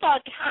while, you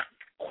start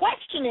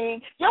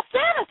questioning your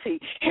sanity.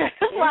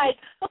 It's like,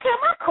 okay,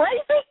 am I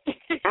crazy?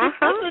 This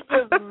is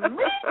just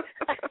me?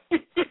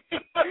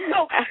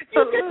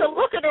 You get to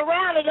looking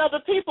around at other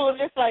people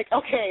and it's like,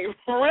 okay,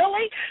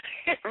 really?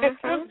 This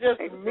is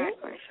just me?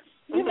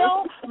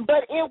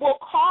 But it will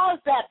cause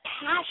that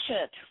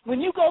passion when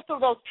you go through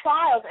those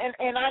trials,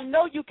 and I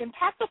know you can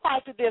testify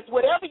to this.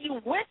 Whatever you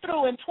went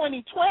through in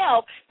 2012,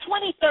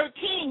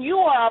 2013, you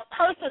are a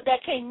person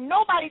that can't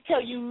nobody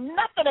tell you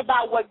nothing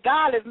about what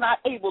God is not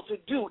able to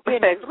do in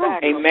and through.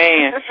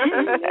 Amen.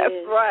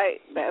 That's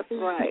right.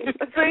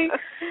 See,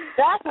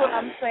 that's what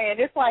I'm saying.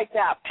 It's like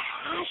that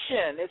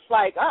passion. It's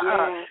like,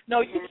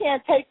 no, you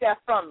can't take that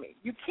from me.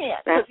 You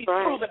can't, because he's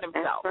proven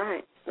himself.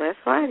 That's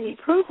right. He's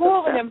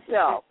proven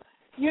himself.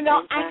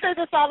 I say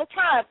this all the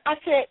time. I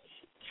said,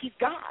 he's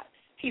God.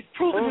 He's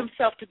proven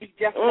himself to be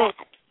just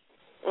that.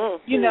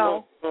 You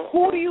know,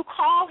 who do you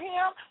call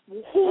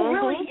him? Who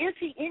really is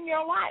he in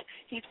your life?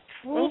 He's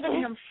proven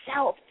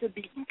himself to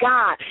be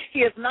God.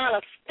 He is not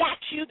a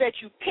statue that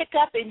you pick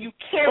up and you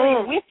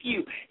carry with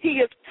you. He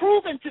is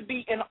proven to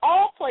be in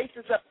all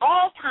places at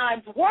all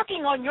times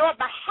working on your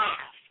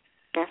behalf.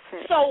 That's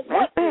it. So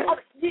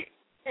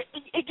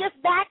it gets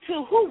back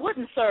to who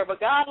wouldn't serve a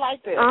God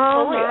like this?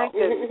 Oh, for real. my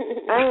goodness.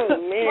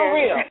 Amen. For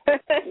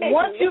real.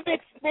 Once you've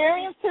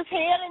experienced his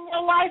hand in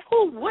your life,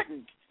 who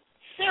wouldn't?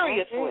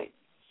 Seriously.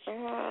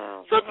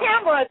 Wow. So,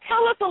 Tamara,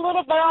 tell us a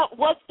little about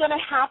what's going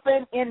to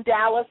happen in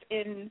Dallas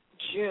in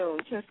June,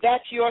 since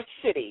that's your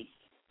city.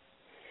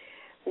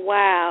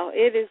 Wow,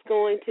 it is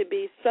going to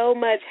be so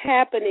much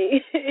happening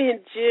in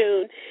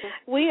June.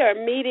 We are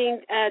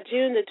meeting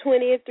June the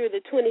 20th through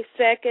the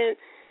 22nd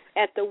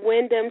at the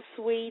Wyndham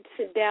Suites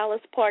in Dallas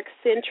Park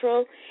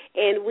Central,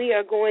 and we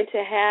are going to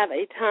have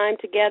a time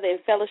together in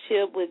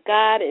fellowship with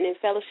God and in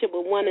fellowship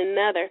with one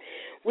another.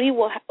 We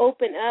will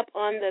open up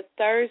on the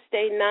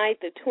Thursday night,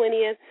 the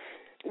 20th,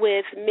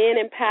 with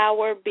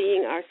Men-N-Power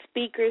being our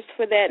speakers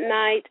for that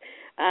night.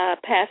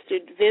 Pastor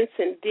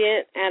Vincent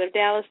Dent out of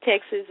Dallas,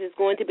 Texas, is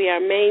going to be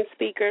our main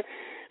speaker.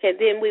 And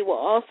then we will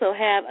also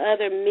have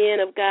other men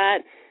of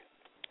God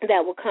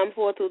that will come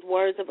forth with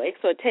words of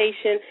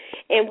exhortation.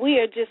 And we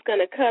are just going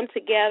to come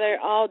together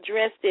all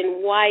dressed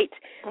in white,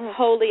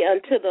 holy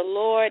unto the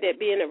Lord, it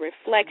being a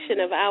reflection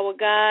of our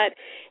God,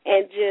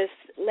 and just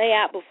lay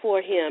out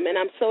before him. And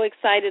I'm so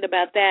excited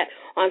about that.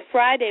 On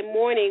Friday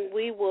morning,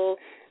 we will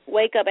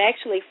wake up,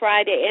 actually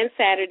Friday and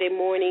Saturday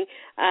morning.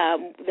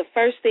 The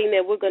first thing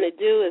that we're going to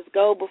do is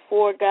go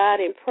before God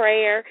in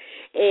prayer,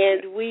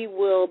 and we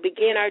will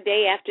begin our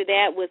day after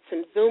that with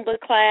some Zumba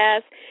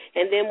class,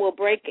 and then we'll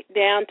break it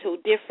down to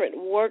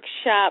different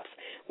workshops.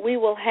 We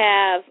will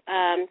have,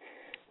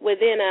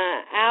 within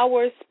an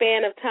hour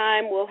span of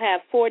time, we'll have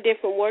 4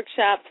 different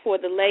workshops for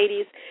the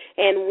ladies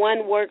and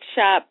 1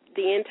 workshop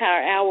the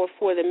entire hour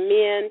for the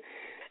men.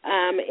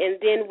 And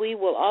then we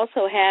will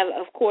also have,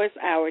 of course,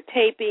 our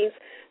tapings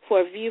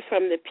for a view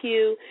from the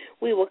pew.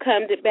 We will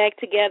come back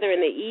together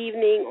in the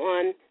evening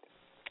on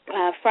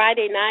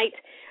Friday night.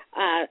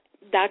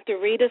 Dr.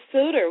 Rita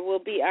Suiter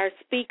will be our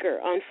speaker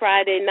on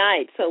Friday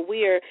night. So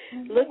we are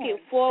looking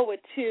forward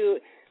to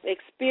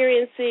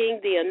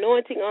experiencing the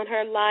anointing on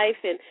her life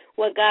and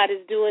what God is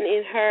doing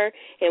in her,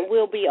 and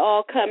we'll be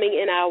all coming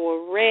in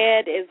our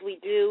red as we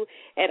do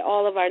at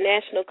all of our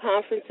national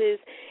conferences,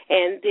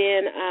 and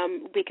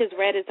then because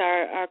red is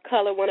our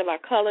color, one of our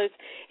colors,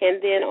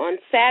 and then on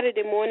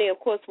Saturday morning, of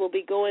course, we'll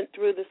be going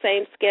through the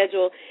same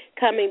schedule,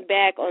 coming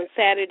back on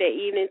Saturday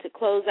evening to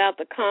close out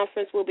the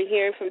conference. We'll be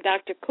hearing from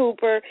Dr.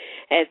 Cooper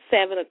at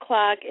 7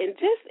 o'clock, and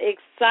just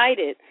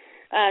excited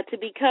to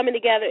be coming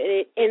together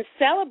and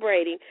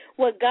celebrating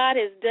what God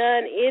has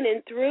done in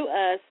and through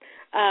us,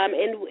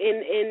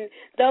 and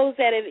those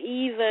that have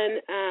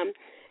even,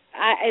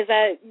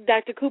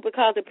 Dr. Cooper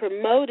calls it,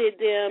 promoted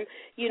them,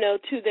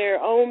 to their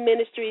own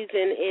ministries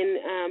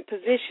and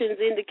positions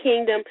in the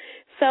kingdom.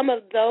 Some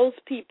of those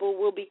people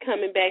will be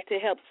coming back to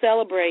help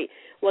celebrate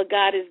what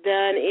God has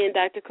done in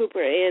Dr.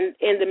 Cooper and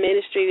in the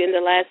ministry in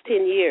the last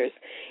 10 years.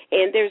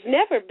 And there's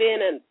never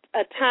been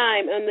a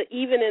time,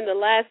 even in the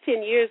last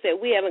 10 years, that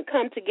we haven't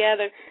come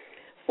together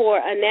for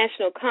a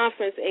national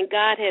conference and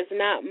God has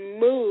not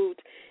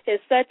moved in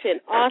such an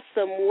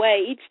awesome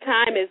way. Each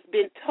time has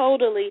been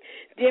totally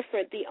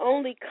different. The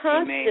only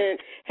constant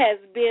has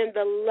been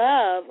the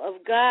love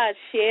of God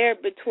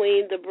shared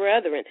between the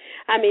brethren.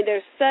 I mean,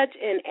 there's such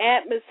an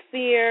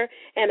atmosphere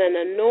and an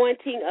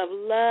anointing of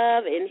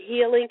love and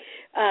healing.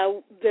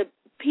 The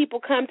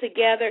people come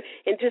together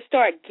and just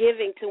start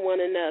giving to one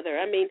another.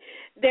 I mean,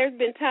 there's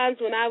been times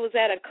when I was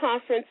at a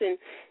conference and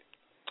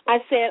I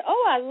said,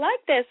 "Oh, I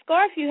like that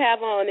scarf you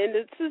have on," and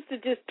the sister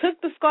just took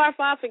the scarf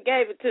off and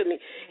gave it to me.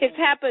 It's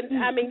happened.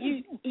 I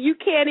mean, you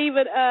can't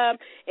even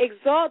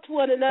exalt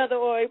one another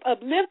or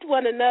uplift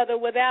one another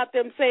without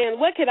them saying,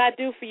 "What can I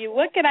do for you?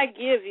 What can I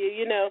give you?"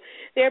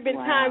 There have been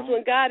times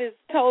when God has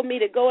told me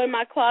to go in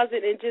my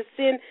closet and just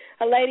send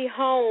a lady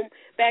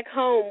back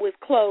home with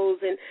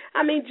clothes, and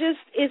I mean,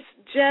 it's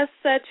just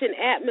such an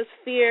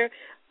atmosphere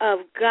of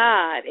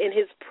God and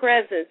his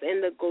presence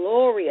and the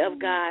glory of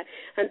God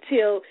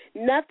until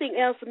nothing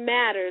else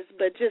matters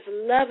but just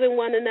loving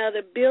one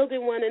another,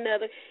 building one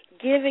another,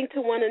 giving to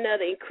one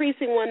another,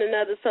 increasing one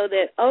another so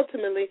that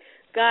ultimately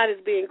God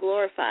is being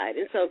glorified.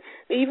 And so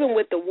even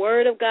with the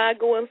word of God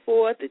going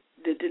forth,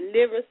 the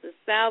deliverance, the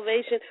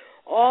salvation,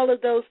 all of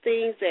those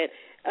things that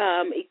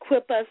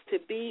equip us to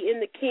be in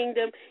the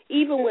kingdom,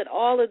 even with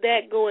all of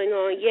that going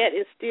on, yet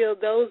and still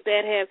those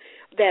that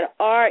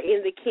are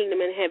in the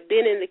kingdom and have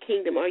been in the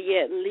kingdom are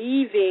yet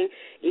leaving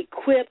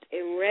equipped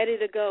and ready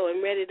to go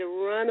and ready to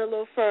run a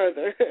little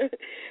further.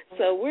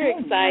 So we're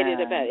excited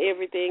about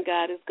everything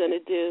God is going to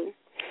do.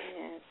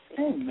 Yes.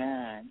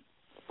 Amen.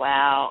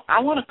 Wow,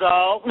 I want to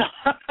go. Come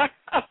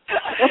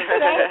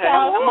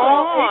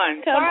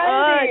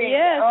on,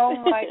 yes. Oh,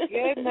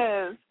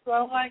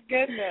 my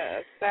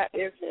goodness. That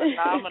is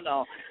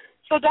phenomenal.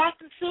 So,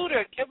 Dr.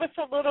 Suiter, give us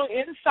a little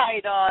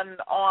insight on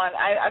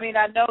I mean,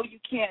 I know you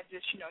can't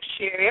just,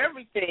 share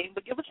everything,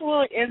 but give us a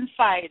little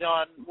insight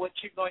on what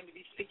you're going to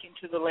be speaking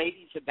to the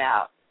ladies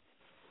about.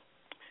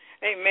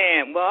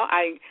 Amen. Well,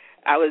 I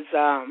was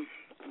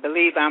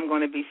believe I'm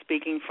going to be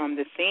speaking from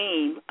the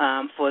theme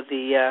for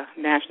the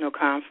national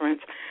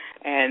conference,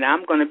 and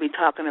I'm going to be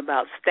talking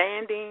about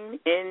standing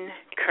in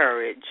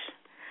courage.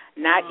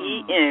 Not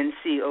ENCOURAGE,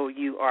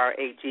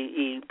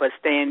 but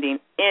standing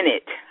in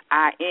it,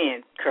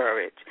 IN,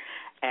 courage.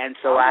 And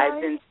so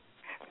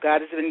God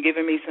has been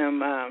giving me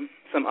some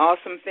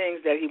awesome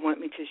things that He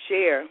wants me to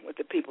share with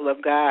the people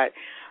of God.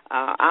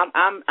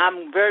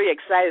 I'm very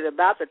excited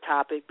about the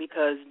topic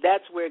because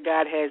that's where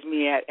God has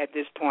me at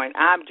this point.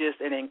 I'm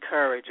just an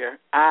encourager.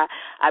 I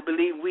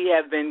believe we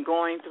have been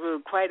going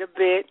through quite a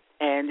bit,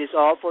 and it's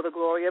all for the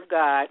glory of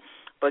God.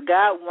 But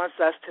God wants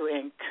us to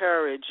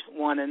encourage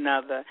one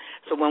another.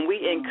 So when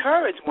we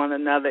encourage one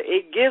another,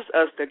 it gives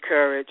us the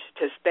courage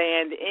to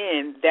stand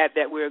in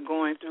that we're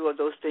going through or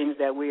those things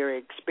that we are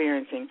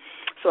experiencing.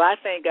 So I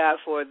thank God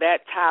for that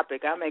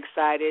topic. I'm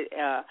excited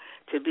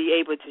to be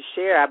able to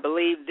share. I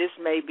believe this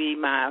may be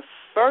my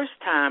first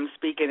time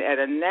speaking at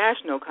a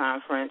national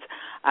conference.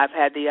 I've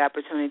had the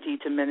opportunity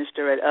to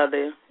minister at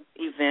other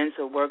events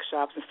or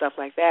workshops and stuff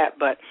like that,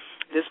 but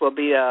this will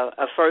be a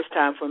first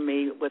time for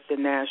me with the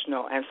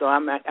national, and so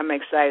I'm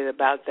excited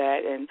about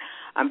that, and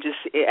I'm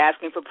just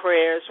asking for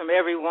prayers from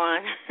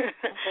everyone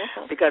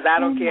because I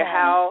don't care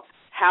how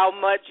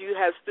much you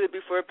have stood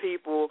before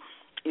people,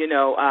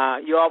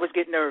 you always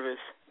get nervous,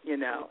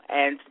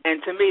 and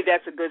to me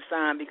that's a good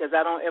sign because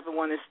I don't ever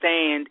want to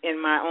stand in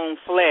my own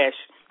flesh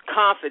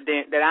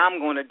confident that I'm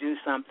going to do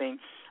something.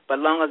 But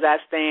as long as I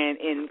stand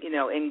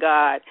in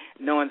God,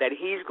 knowing that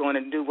He's going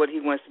to do what He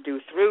wants to do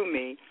through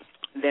me,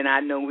 then I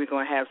know we're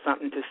going to have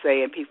something to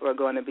say and people are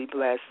going to be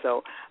blessed.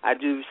 So I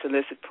do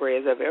solicit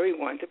prayers of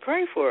everyone to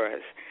pray for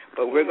us.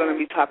 But we're going to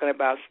be talking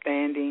about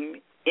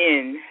standing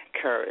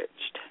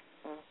encouraged.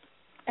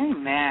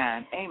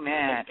 Amen.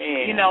 Amen.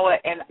 You know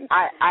what? And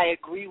I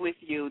agree with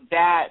you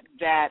that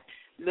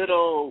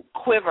little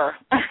quiver,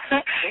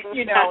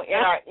 in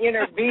our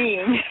inner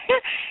being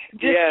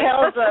just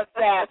tells us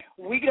that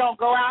we don't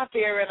go out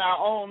there in our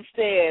own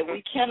stead.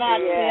 We cannot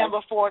stand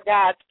before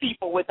God's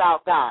people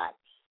without God.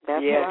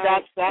 That's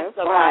right. That's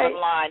the bottom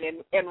line.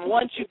 And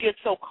once you get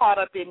so caught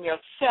up in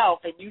yourself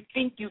and you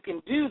think you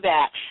can do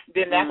that,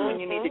 then that's when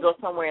you need to go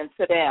somewhere and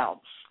sit down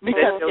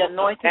because the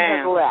anointing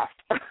has left.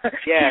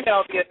 Yes.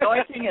 The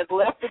anointing has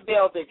left the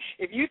building.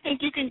 If you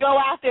think you can go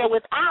out there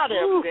without it,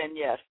 then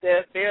yes,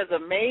 there's a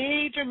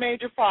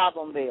major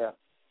problem there.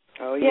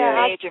 Oh,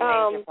 yeah. Major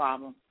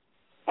problem.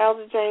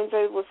 Elder James,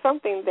 there was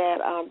something that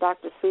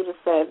Dr. Suiter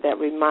said that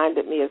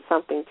reminded me of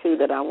something, too,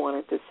 that I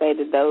wanted to say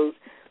to those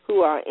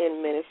who are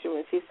in ministry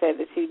when she said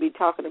that she'd be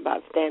talking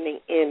about standing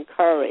in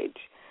courage.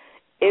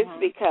 It's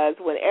because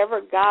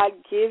whenever God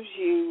gives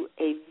you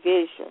a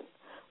vision,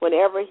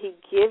 whenever He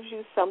gives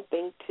you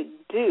something to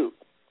do,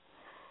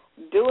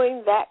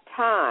 during that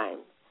time,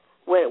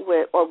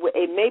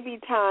 it may be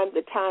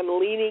the time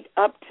leading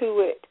up to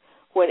it,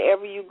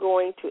 whenever you're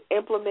going to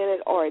implement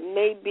it, or it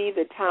may be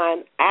the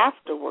time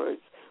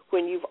afterwards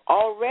when you've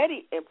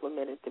already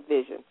implemented the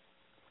vision.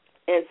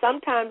 And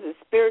sometimes it's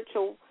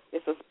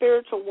a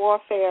spiritual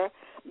warfare,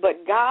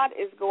 but God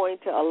is going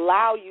to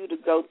allow you to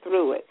go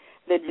through it.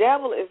 The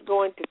devil is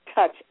going to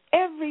touch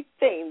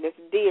everything that's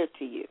dear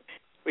to you.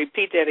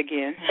 Repeat that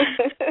again.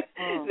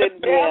 The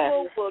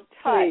devil will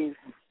touch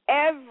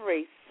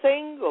every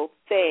single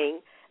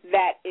thing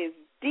that is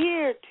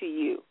dear to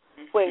you.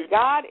 When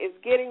God is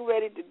getting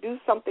ready to do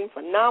something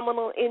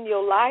phenomenal in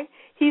your life,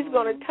 He's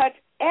going to touch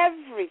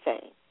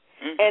everything.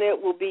 And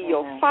it will be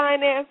your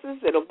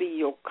finances, it'll be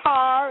your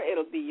car,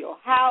 it'll be your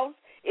house,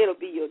 it'll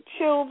be your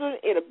children,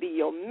 it'll be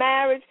your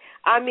marriage.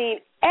 I mean,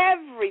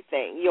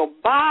 everything. Your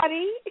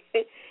body,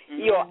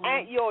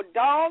 your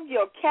dog,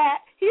 your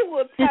cat. He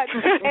will touch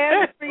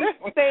every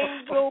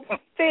single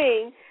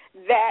thing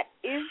that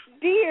is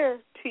dear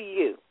to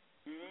you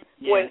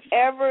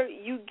whenever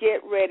you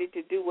get ready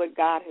to do what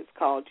God has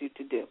called you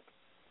to do.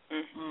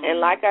 And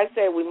like I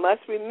said, we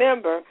must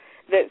remember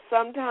that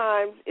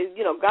sometimes,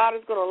 God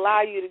is going to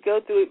allow you to go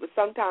through it, but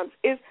sometimes,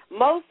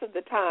 most of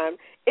the time,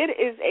 it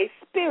is a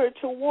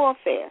spiritual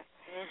warfare.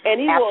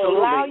 And He will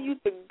allow you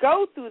to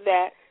go through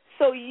that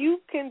so you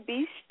can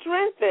be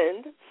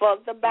strengthened for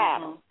the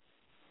battle.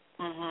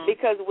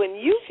 Because when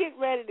you get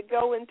ready to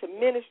go into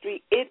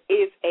ministry, it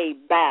is a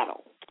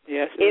battle.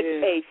 Yes,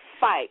 it's a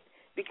fight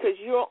because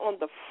you're on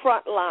the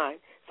front line.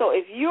 So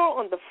if you're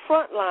on the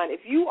front line,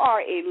 if you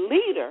are a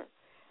leader,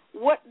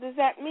 what does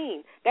that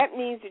mean? That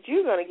means that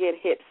you're going to get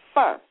hit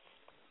first.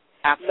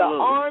 Absolutely.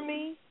 The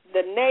Army,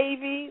 the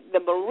Navy, the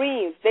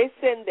Marines, they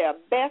send their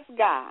best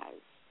guys.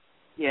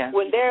 Yes.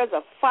 When there's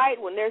a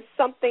fight, when there's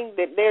something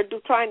that they're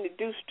trying to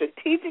do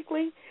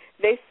strategically,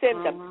 they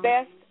send the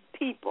best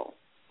people.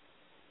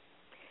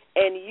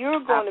 And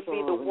you're going to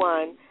be the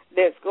one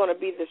that's going to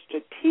be the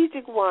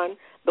strategic one,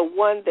 the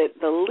one that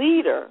the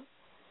leader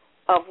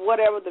of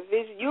whatever the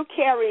vision. You're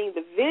carrying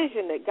the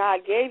vision that God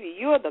gave you.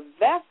 You're the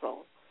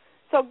vessel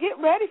So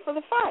get ready for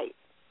the fight.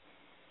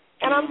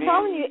 And I'm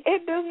telling you,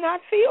 it does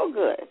not feel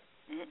good.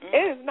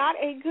 It is not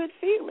a good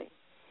feeling.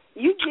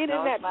 You get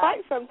in that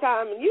fight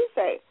sometime and you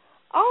say,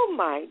 oh,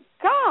 my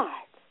God,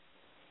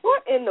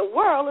 what in the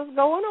world is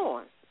going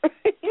on?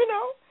 You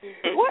know,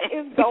 what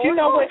is going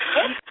on?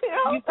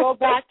 You go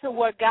back to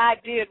what God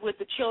did with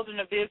the children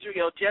of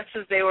Israel just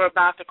as they were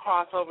about to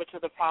cross over to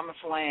the Promised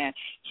Land.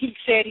 He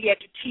said he had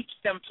to teach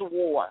them to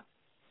war,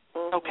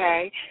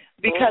 okay,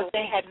 because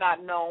they had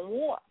not known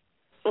war.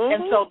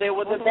 And so they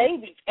were the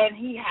babies, and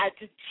he had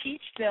to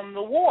teach them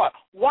the war.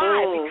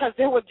 Why? Because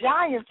there were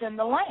giants in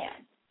the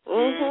land.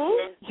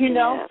 You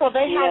know, so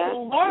they had to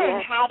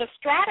learn how to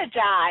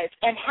strategize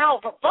and how,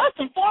 first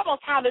and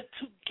foremost, how to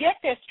get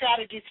their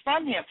strategies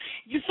from him.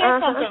 You said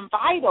something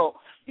vital.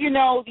 You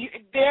know,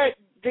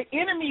 the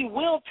enemy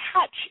will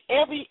touch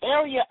every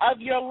area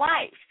of your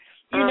life,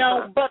 you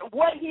know, but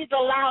what he's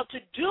allowed to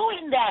do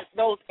in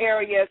those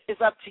areas is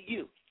up to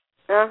you.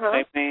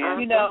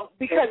 You know,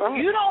 because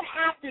you don't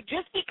have to,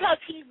 just because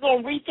he's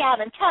going to reach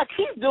out and touch,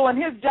 he's doing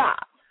his job.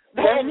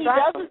 And he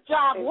does his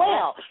job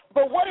well.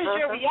 But what is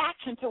your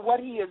reaction to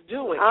what he is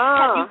doing?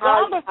 Have you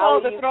gone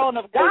before the throne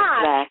of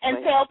God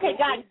and say, okay,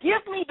 God,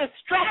 give me the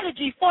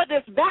strategy for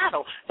this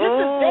battle? Just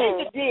as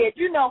David did,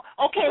 you know,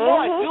 okay,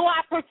 Lord, do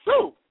I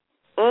pursue?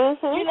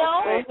 You know,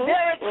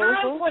 there are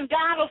times when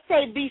God will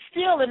say, be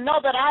still and know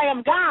that I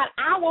am God.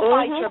 I will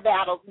fight your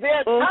battles.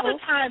 There's other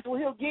times where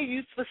he'll give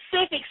you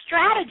specific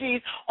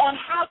strategies on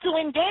how to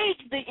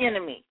engage the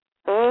enemy.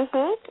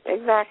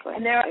 Exactly.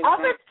 And there are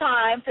other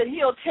times that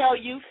he'll tell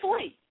you,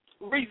 flee.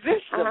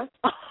 Resist them.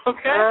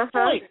 Okay?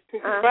 Flee.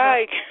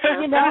 Right.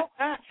 You know?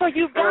 So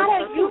you've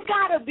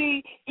gotta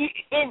be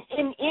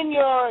in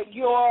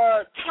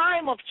your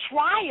time of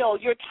trial,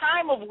 your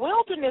time of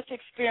wilderness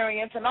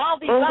experience and all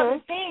these other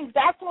things.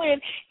 That's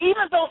when,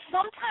 even though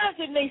sometimes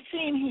it may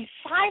seem he's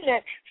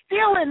silent,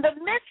 still in the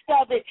midst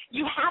of it,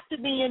 you have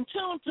to be in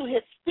tune to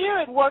his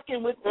spirit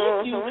working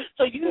within you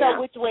so you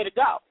know which way to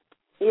go.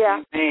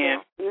 Yeah.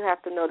 You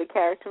have to know the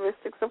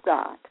characteristics of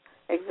God.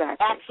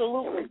 Exactly.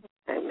 Absolutely.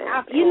 Amen.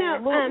 You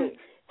know,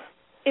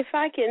 if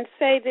I can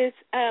say this,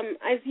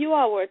 as you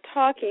all were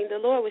talking, the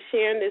Lord was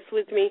sharing this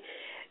with me.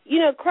 You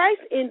know,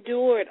 Christ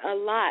endured a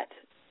lot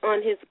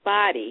on his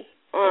body,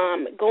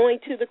 going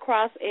to the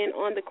cross and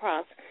on the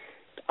cross.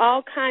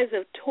 All kinds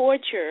of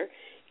torture,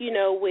 you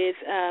know, with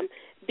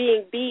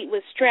being beat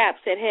with straps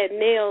that had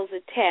nails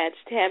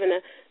attached, having a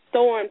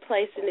thorn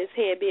placed in his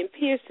head, being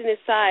pierced in his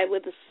side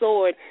with a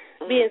sword,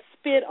 being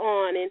spit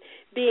on and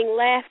being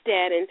laughed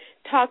at and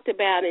talked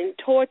about and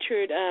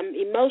tortured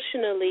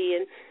emotionally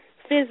and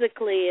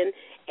physically.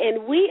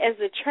 And we as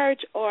a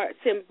church are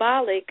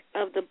symbolic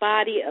of the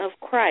body of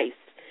Christ.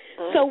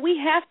 So we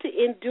have to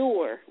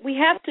endure. We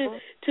have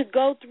to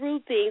go through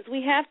things.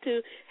 We have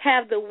to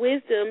have the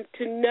wisdom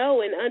to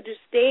know and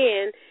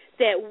understand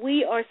that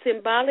we are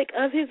symbolic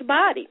of his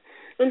body.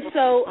 And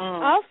so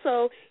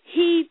also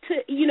he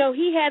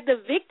had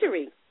the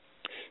victory.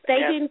 They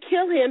didn't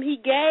kill him. He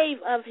gave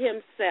of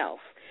himself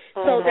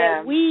so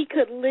that we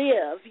could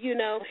live, you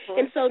know.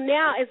 And so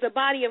now as the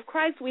body of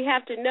Christ, we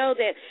have to know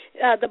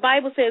that the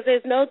Bible says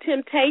there's no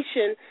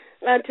temptation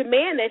unto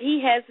man that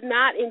he has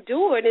not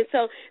endured. And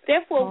so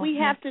therefore we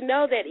have to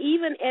know that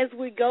even as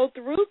we go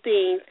through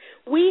things,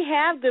 we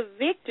have the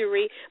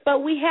victory, but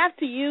we have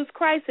to use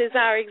Christ as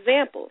our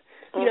example.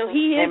 You know,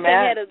 he is the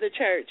head of the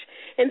church.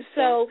 And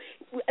so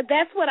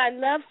that's what I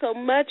love so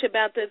much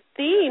about the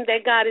theme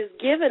that God has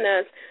given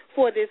us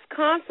for this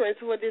conference,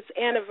 for this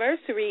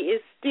anniversary,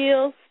 is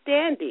still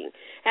standing.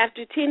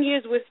 After 10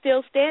 years, we're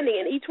still standing,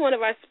 and each one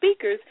of our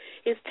speakers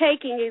is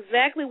taking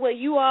exactly what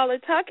you all are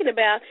talking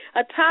about,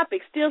 a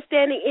topic, still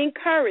standing in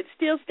courage,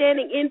 still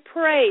standing in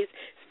praise,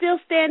 still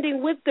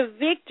standing with the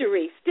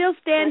victory, still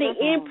standing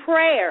in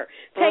prayer,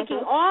 taking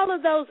all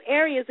of those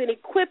areas and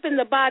equipping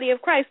the body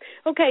of Christ.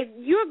 Okay,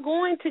 you're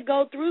going to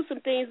go through some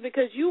things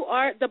because you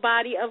are the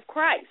body of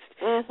Christ,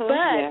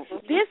 but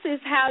this is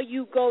how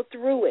you go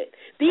through it.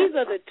 These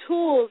are the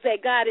tools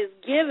that God has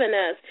given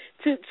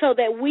us so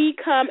that we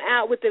come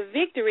out with the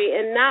victory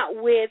and not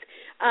with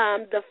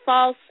the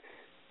false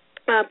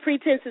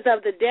pretenses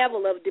of the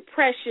devil of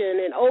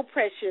depression and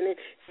oppression and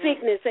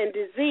sickness and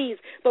disease,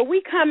 but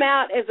we come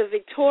out as a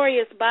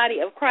victorious body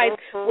of Christ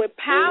with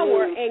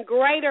power and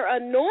greater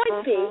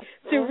anointing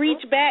to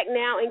reach back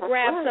now and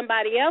grab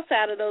somebody else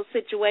out of those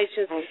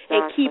situations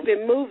and keep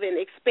it moving,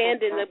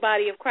 expanding the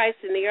body of Christ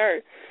in the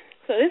earth.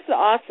 So this is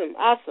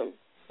awesome.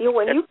 You know,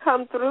 when you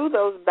come through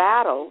those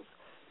battles,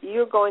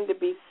 you're going to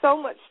be so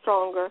much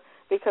stronger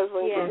because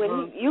when you're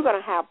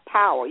going to have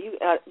power.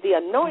 The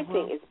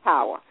anointing is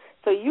power.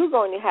 So you're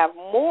going to have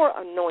more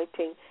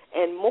anointing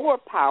and more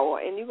power,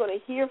 and you're going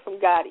to hear from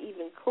God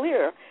even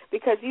clearer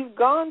because you've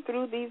gone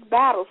through these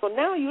battles. So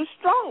now you're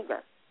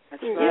stronger.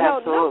 That's You right. know,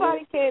 Absolutely.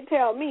 nobody can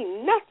tell me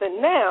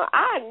nothing now.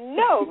 I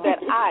know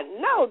that I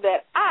know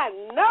that I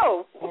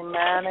know.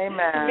 Amen.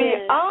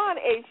 Beyond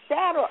a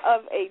shadow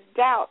of a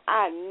doubt,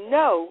 I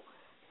know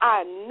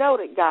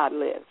that God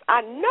lives. I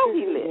know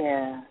he lives.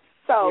 Yeah.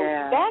 So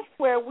that's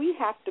where we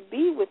have to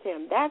be with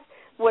him.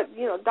 what,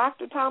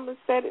 Dr. Thomas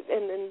said it,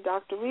 and then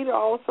Dr. Rita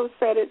also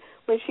said it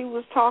when she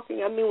was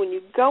talking. I mean, when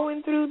you're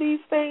going through these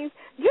things,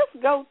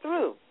 just go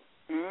through.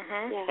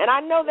 Mm-hmm. Yeah. And I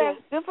know that's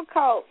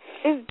difficult.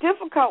 It's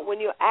difficult when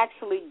you're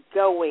actually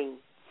going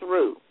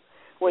through.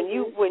 When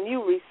you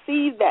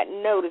receive that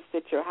notice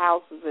that your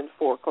house is in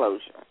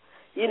foreclosure,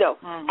 in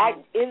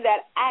that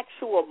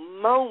actual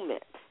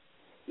moment,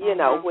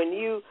 when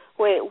you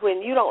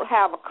don't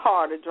have a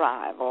car to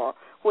drive, or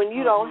when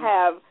you don't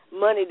have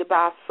money to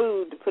buy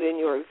food to put in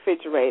your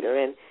refrigerator,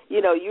 and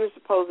you're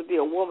supposed to be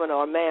a woman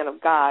or a man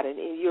of God, and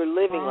you're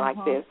living like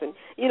this, and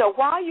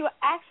while you're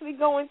actually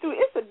going through,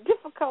 it's a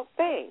difficult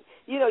thing.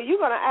 You're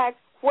going to ask,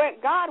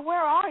 God, where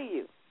are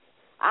you?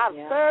 I've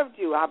served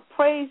you. I've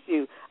praised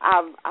you.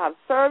 I've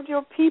served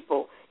your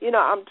people.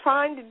 I'm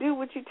trying to do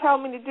what you tell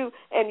me to do,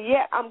 and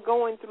yet I'm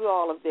going through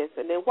all of this.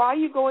 And then while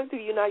you're going through,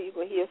 you're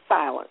going to hear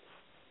silence.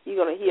 You're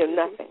going to hear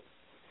nothing.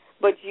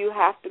 But you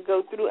have to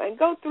go through, and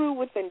go through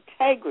with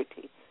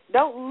integrity.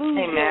 Don't lose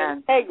your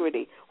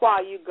integrity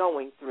while you're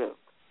going through.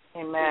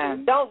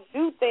 Amen. Don't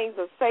do things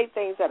or say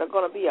things that are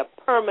going to be a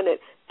permanent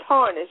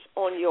tarnish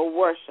on your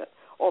worship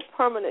or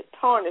permanent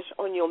tarnish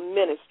on your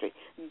ministry.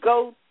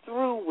 Go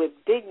through with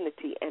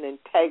dignity and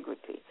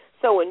integrity.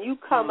 So when you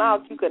come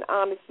out, you can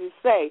honestly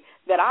say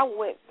that I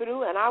went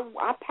through and I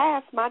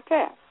passed my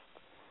test.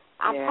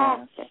 I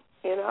passed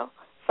it,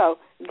 So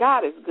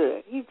God is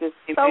good. He's just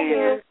so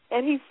good,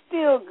 and He's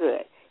still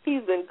good.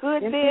 He's been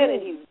good then,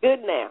 and He's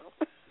good now.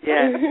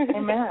 Yes.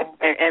 Amen.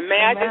 And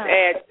may I just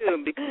add,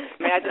 too,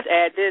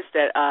 this,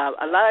 that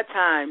a lot of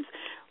times,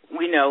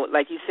 we know,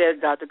 like you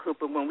said, Dr.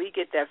 Cooper, when we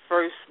get that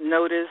first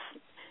notice,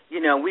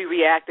 we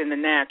react in the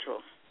natural.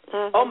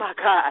 Oh, my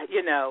God,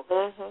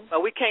 but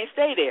we can't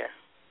stay there.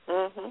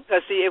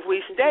 Because, see, if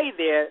we stay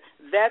there,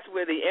 that's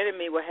where the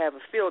enemy will have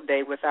a field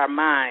day with our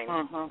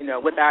mind,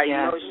 with our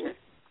emotions,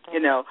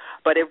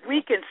 But if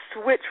we can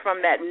switch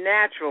from that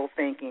natural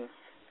thinking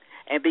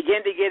and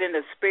begin to get in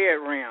the spirit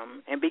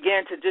realm and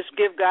begin to just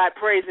give God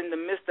praise in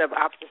the midst of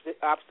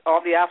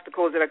all the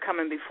obstacles that are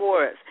coming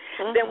before us,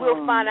 then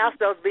we'll find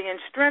ourselves being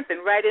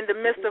strengthened right in the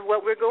midst of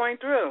what we're going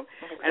through.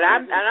 And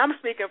I'm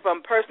speaking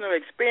from personal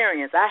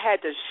experience. I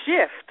had to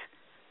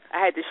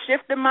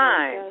shift the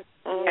mind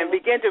and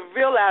begin to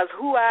realize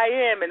who I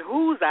am and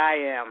whose I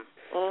am.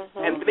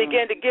 And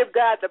begin to give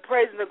God the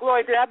praise and the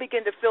glory. Then I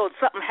begin to feel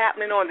something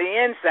happening on the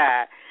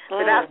inside.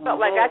 And I felt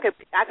like I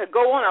could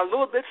go on a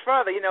little bit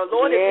further.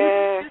 Lord, if you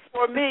did this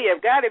for me,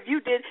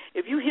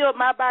 if you healed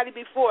my body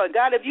before,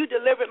 God, if you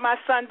delivered my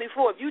son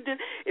before, if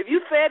you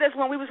fed us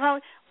when we was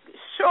hungry,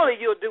 surely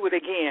you'll do it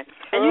again.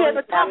 And you have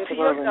to talk to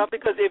yourself,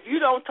 because if you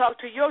don't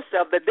talk to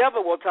yourself, the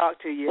devil will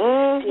talk to you.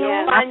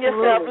 You'll find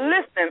yourself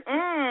listening.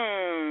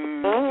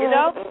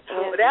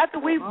 But after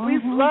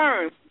we've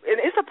learned, and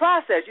it's a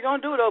process. You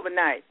don't do it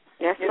overnight.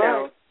 Yes,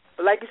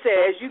 But like you said,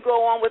 as you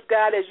go on with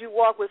God, as you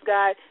walk with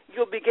God,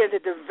 you'll begin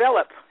to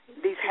develop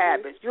these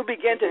habits. You'll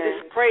begin to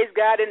just praise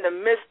God in the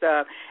midst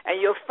of,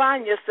 and you'll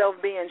find yourself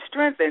being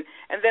strengthened.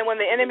 And then when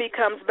the enemy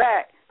comes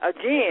back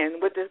again,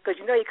 because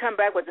he come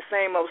back with the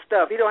same old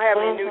stuff. He don't have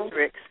any new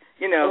tricks.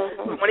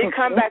 When he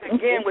come back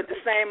again with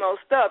the same old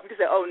stuff, you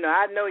say, oh, no,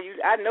 I know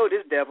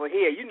this devil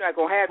here. You're not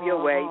going to have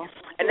your way.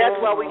 And that's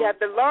why we have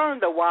to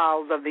learn the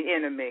wiles of the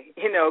enemy,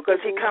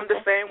 because he comes the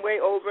same way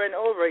over and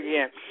over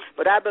again.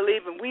 But I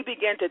believe when we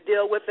begin to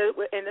deal with it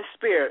in the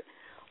spirit,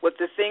 with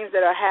the things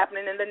that are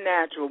happening in the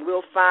natural,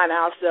 we'll find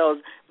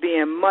ourselves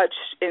being much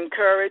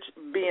encouraged,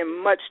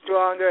 being much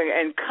stronger,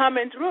 and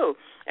coming through.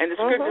 And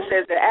the scripture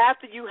says that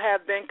after you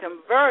have been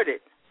converted,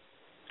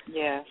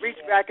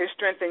 reach back and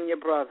strengthen your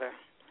brother.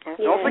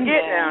 Don't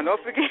forget now.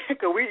 Don't forget,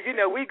 because we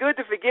good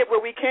to forget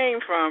where we came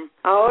from.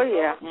 Oh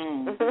yeah.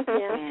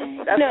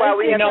 That's why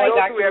we have to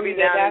go through every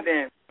now and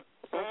then.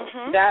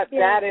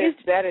 That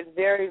is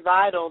very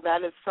vital.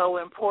 That is so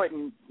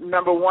important.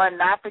 Number one,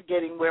 not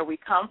forgetting where we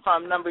come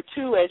from. Number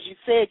two, as you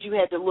said, you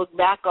had to look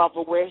back off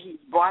of where He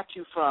brought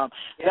you from.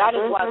 That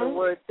is why the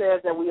Word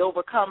says that we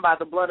overcome by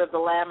the blood of the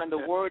Lamb and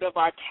the word of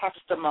our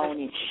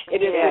testimony.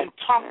 It is in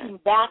talking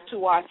back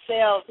to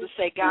ourselves to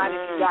say, God,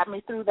 if you got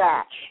me through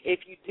that, if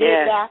you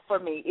did that for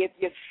me, if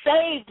you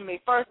saved me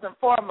first and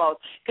foremost,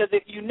 because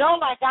if you know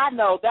like I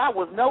know, that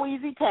was no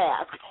easy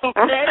task.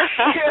 Okay?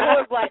 It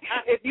was like,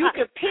 if you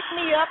could pick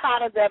me up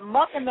out of that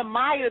muck and the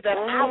mire that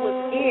I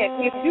was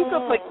in, if you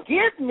could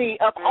forgive me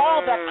of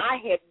all that I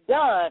had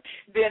done,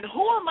 then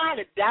who am I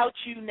to doubt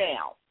you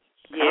now?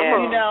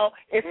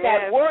 It's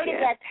that word of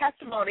that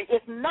testimony.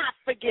 It's not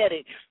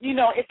forgetting.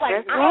 It's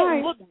like I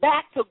don't look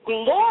back to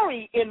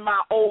glory in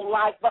my old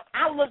life, but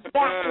I look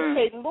back and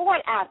say,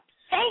 Lord, I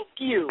thank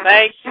you.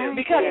 Thank you.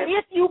 Because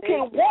if you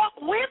can walk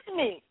with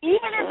me,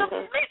 even in the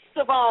midst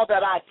of all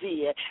that I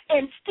did,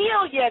 and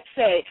still yet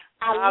say,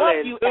 I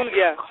love you, and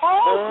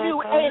called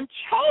you and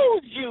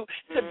chose you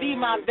to be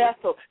my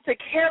vessel, to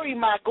carry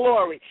my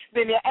glory,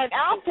 then, and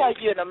I'll tell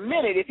you in a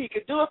minute, if He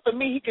could do it for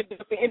me, He could do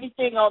it for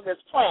anything on this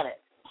planet.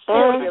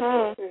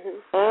 Seriously.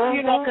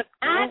 Because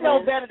I know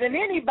better than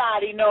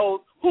anybody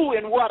knows who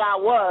and what I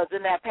was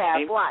in that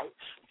past life.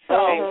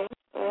 So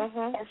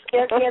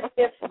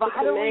It's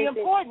vitally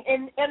important.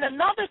 And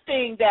another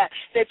thing that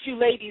you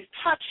ladies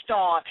touched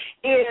on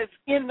is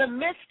in the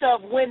midst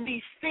of when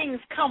these things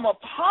come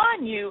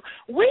upon you,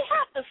 we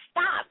have to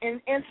stop.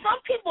 And some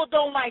people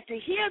don't like to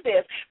hear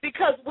this,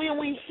 because when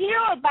we hear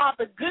about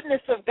the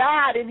goodness of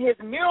God and his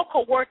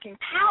miracle-working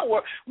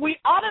power, we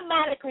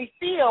automatically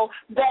feel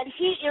that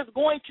he is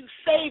going to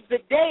save the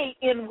day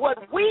in what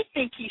we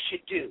think he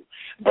should do.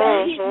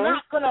 That he's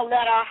not going to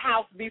let our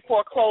house be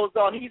foreclosed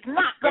on. He's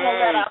not going to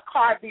let our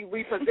car be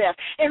repossessed.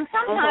 And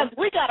sometimes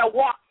we got to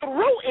walk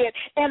through it,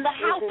 and the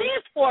house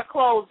is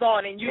foreclosed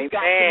on, and you've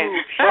got to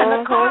move. And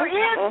the car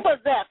is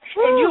possessed,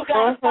 and you've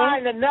got to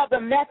find another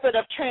method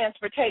of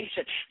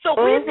transportation. So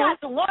we've got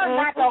to learn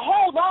not to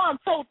hold on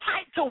so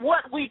tight to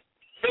what we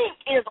think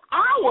is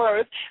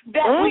ours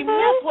that we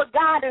miss what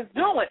God is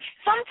doing.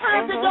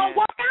 Sometimes it don't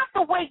work out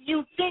the way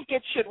you think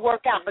it should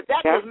work out, but that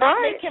does not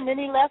make him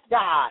any less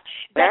God.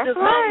 That does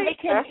not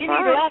make him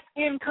any less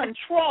in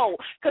control.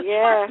 Because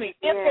trust me,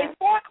 if they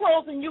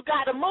foreclose and you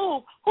got to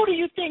move, who do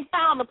you think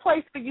found a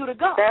place for you to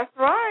go? That's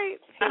right.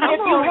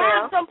 If you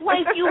have some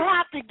place you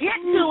have to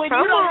get to and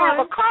you don't have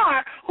a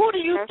car, who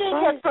do you think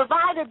has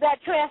provided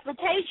that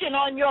transportation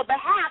on your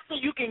behalf so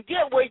you can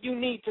get where you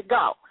need to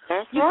go?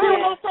 You see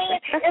what I'm saying?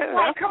 It's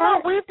like, come on,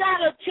 we've got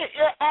to,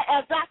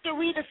 as Dr.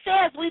 Rita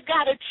says, we've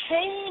got to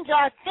change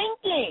our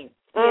thinking.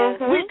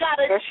 We've got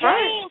to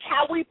change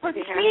how we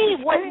perceive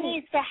what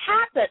needs to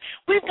happen.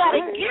 We've got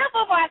to give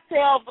of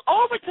ourselves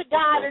over to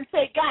God and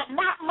say, God,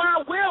 not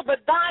my will,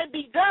 but thine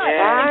be done.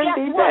 And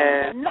guess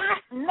what?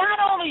 Not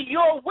only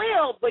your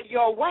will, but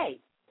your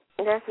way.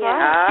 That's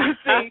right. You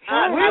see,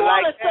 we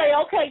want to say,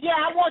 okay,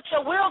 I want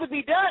your will to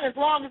be done as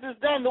long as it's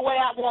done the way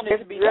I want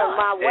it to be done.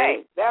 My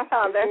way. That's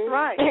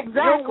right. Exactly.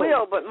 Your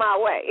will, but my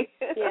way.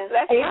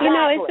 You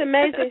know, it's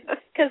amazing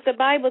because the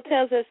Bible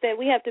tells us that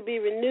we have to be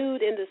renewed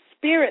in the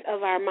spirit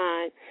of our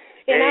mind.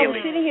 And I was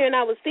sitting here and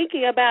I was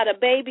thinking about a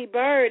baby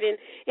bird and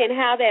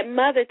how that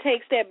mother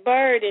takes that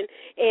bird and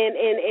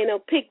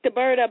pick the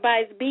bird up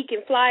by its beak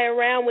and fly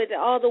around with it,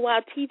 all the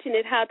while teaching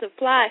it how to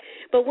fly.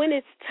 But when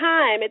it's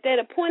time, at that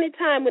appointed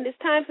time, when it's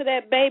time for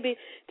that baby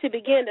to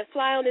begin to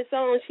fly on its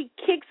own, she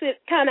kicks it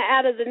kind of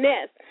out of the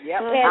nest.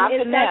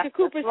 And as Dr.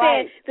 Cooper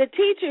said, the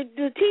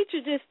teacher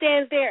just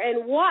stands there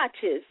and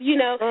watches, you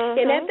know.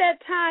 And at that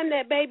time,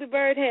 that baby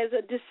bird has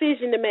a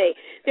decision to make.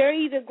 They're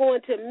either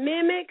going to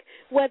mimic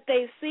what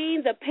they've seen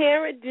the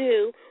parent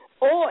do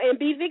and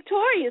be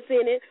victorious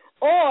in it,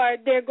 or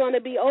they're going to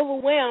be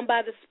overwhelmed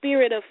by the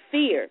spirit of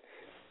fear.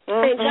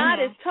 And God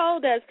has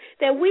told us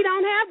that we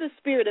don't have the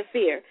spirit of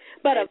fear,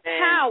 but of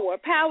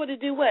power to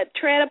do what?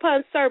 Tread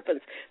upon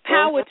serpents,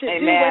 power to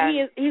do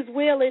what his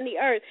will in the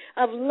earth,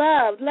 of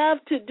love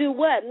to do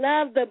what?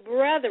 Love the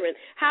brethren.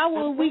 How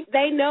will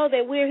they know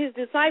that we're his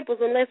disciples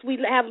unless we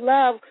have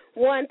love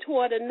one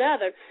toward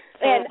another?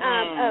 And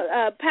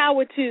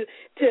power to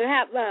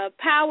have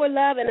power,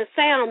 love, and a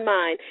sound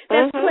mind.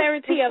 That's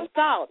clarity of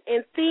thought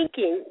and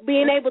thinking,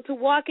 being able to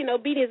walk in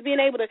obedience, being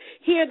able to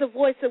hear the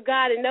voice of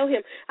God and know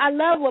him. I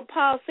love what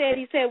Paul said.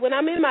 He said, when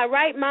I'm in my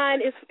right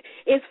mind,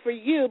 it's for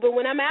you, but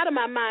when I'm out of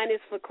my mind,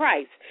 it's for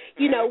Christ.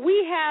 You know,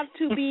 we have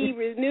to be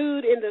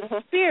renewed in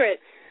the spirit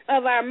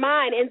of our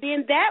mind, and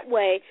then that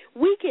way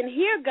we can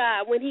hear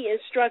God when he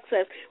instructs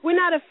us. We're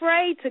not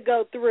afraid to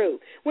go through.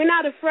 We're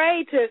not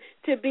afraid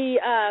to be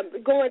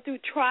going through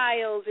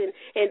trials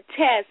and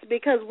tests,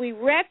 because we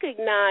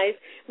recognize,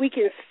 we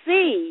can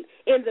see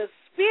in the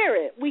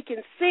spirit, we can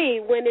see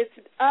when it's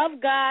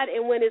of God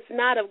and when it's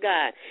not of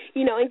God.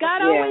 You know, and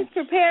God always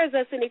prepares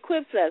us and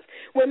equips us.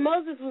 When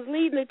Moses was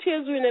leading the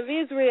children of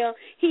Israel,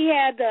 he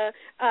had the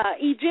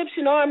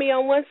Egyptian army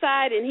on one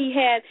side and he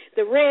had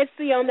the Red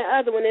Sea on the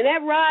other one, and that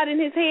rod in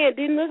his hand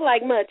didn't look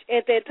like much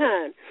at that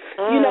time.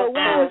 You know,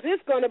 how is this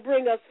going to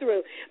bring us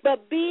through?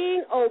 But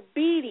being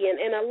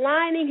obedient and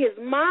aligning his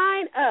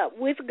mind up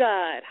with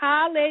God,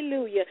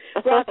 hallelujah,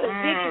 brought the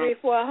victory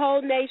for a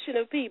whole nation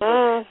of people.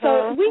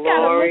 So we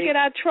got to look at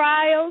our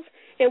trials,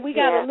 and we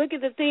got to look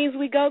at the things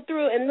we go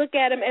through and look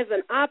at them as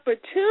an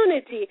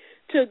opportunity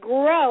to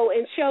grow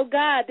and show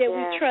God that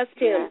we trust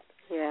him.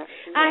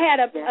 I had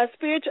a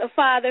spiritual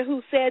father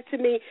who said to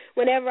me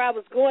whenever I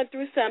was going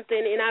through something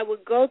and I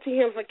would go to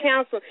him for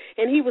counsel,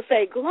 and he would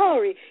say,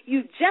 Glory,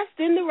 you just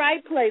in the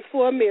right place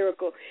for a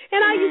miracle. And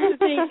I used to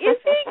think, is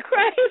he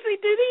crazy?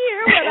 Did he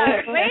hear what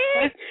I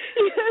said?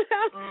 You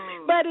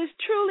know? But it's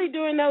truly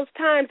during those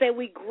times that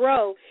we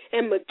grow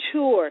and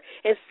mature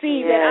and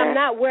see that I'm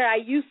not where I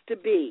used to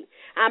be.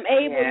 I'm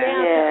able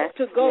now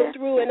to go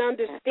through and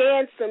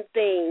understand some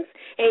things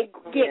and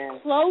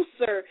get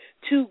closer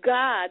to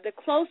God. The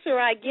closer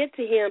I get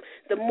to him,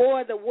 the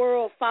more the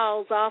world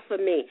falls off of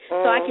me. So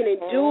I can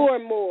endure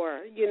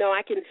more. You know,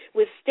 I can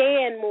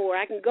withstand more.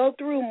 I can go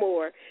through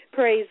more.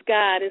 Praise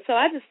God. And so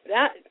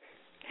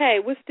hey,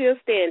 we're still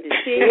standing.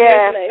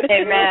 Yes.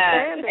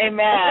 Amen.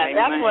 Amen.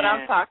 That's Amen. what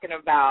I'm talking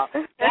about.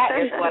 That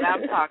is what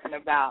I'm talking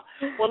about.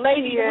 Well,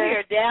 ladies, we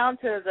are down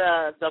to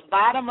the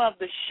bottom of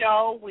the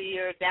show. We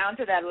are down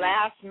to that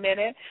last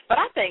minute. But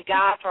I thank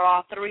God for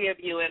all three of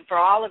you and for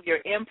all of your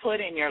input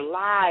in your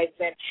lives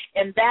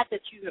and that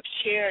you have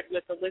shared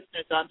with the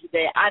listeners on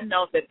today. I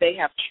know that they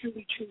have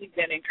truly, truly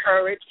been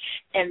encouraged,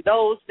 and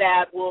those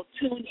that will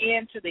tune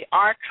in to the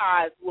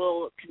archives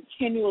will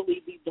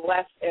continually be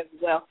blessed as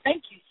well.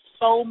 Thank you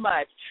so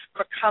much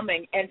for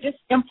coming and just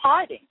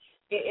imparting.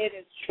 It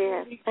is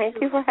truly. Thank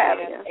you for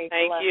having us. Thank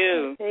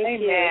you.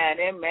 Amen.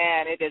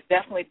 Amen. It has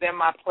definitely been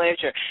my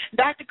pleasure.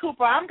 Dr.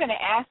 Cooper, I'm going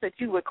to ask that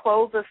you would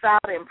close us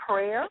out in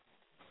prayer.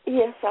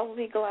 Yes, I'll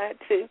be glad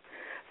to.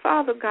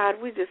 Father God,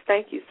 we just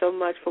thank you so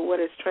much for what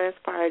has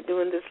transpired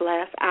during this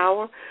last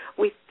hour.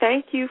 We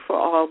thank you for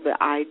all the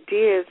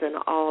ideas and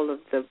all of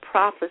the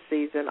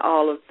prophecies and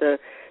all of the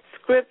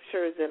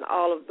scriptures and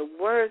all of the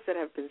words that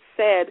have been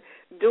said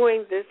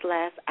during this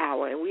last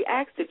hour. And we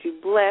ask that you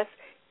bless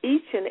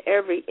each and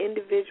every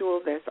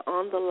individual that's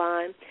on the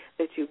line,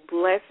 that you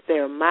bless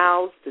their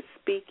mouths to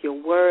speak your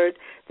word,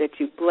 that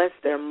you bless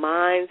their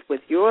minds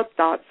with your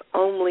thoughts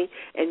only,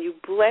 and you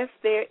bless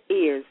their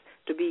ears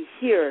to be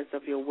hearers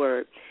of your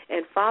word.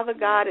 And Father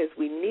God, as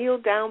we kneel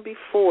down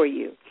before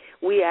you,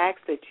 we ask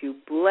that you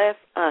bless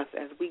us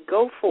as we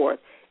go forth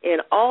in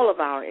all of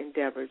our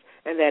endeavors,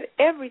 and that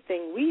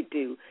everything we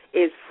do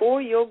is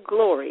for your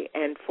glory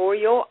and for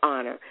your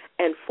honor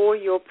and for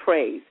your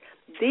praise.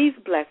 These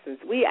blessings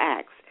we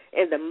ask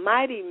in the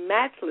mighty,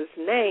 matchless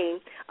name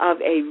of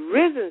a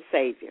risen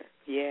Savior,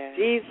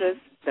 Jesus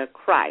the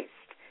Christ.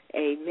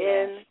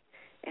 Amen.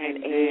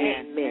 And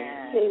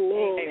amen.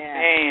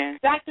 Amen.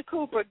 Dr.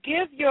 Cooper,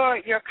 give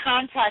your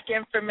contact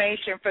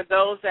information for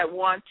those that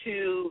want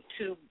to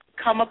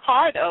come a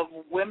part of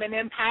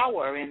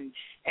Women-N-Power and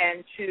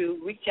to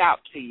reach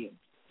out to you.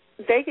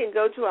 They can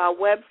go to our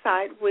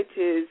website, which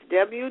is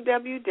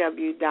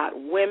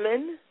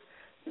www.women,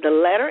 the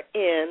letter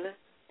N,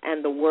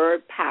 and the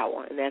word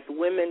power, and that's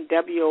women,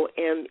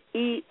 WOMEN,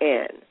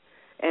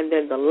 and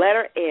then the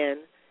letter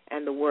N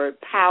and the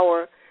word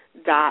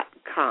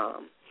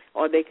power.com.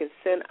 Or they can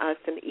send us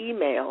an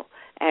email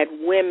at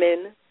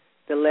women,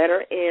 the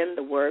letter N,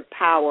 the word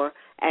power,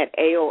 at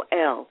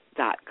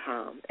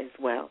AOL.com as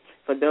well.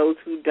 For those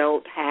who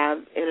don't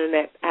have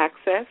Internet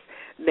access,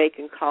 they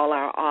can call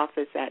our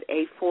office at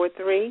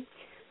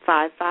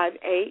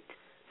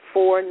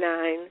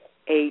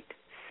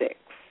 843-558-4986.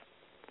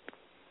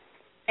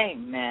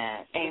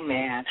 Amen.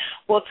 Amen.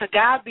 Well, to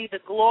God be the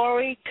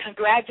glory.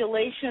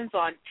 Congratulations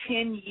on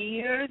 10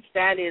 years.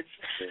 That is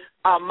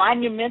a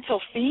monumental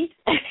feat.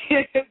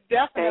 It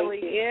definitely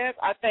is.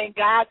 I thank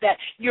God that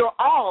you're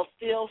all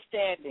still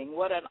standing.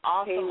 What an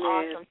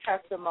awesome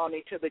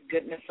testimony to the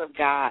goodness of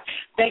God.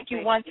 Thank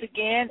you once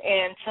again.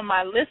 And to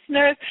my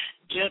listeners,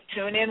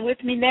 tune in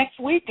with me next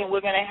week, and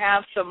we're going to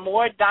have some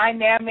more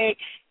dynamic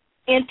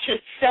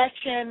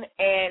intercession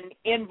and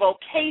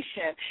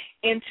invocation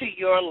into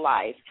your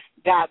life.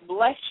 God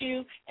bless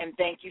you, and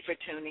thank you for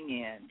tuning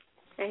in.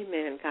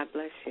 Amen. God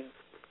bless you.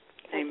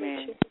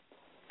 Amen.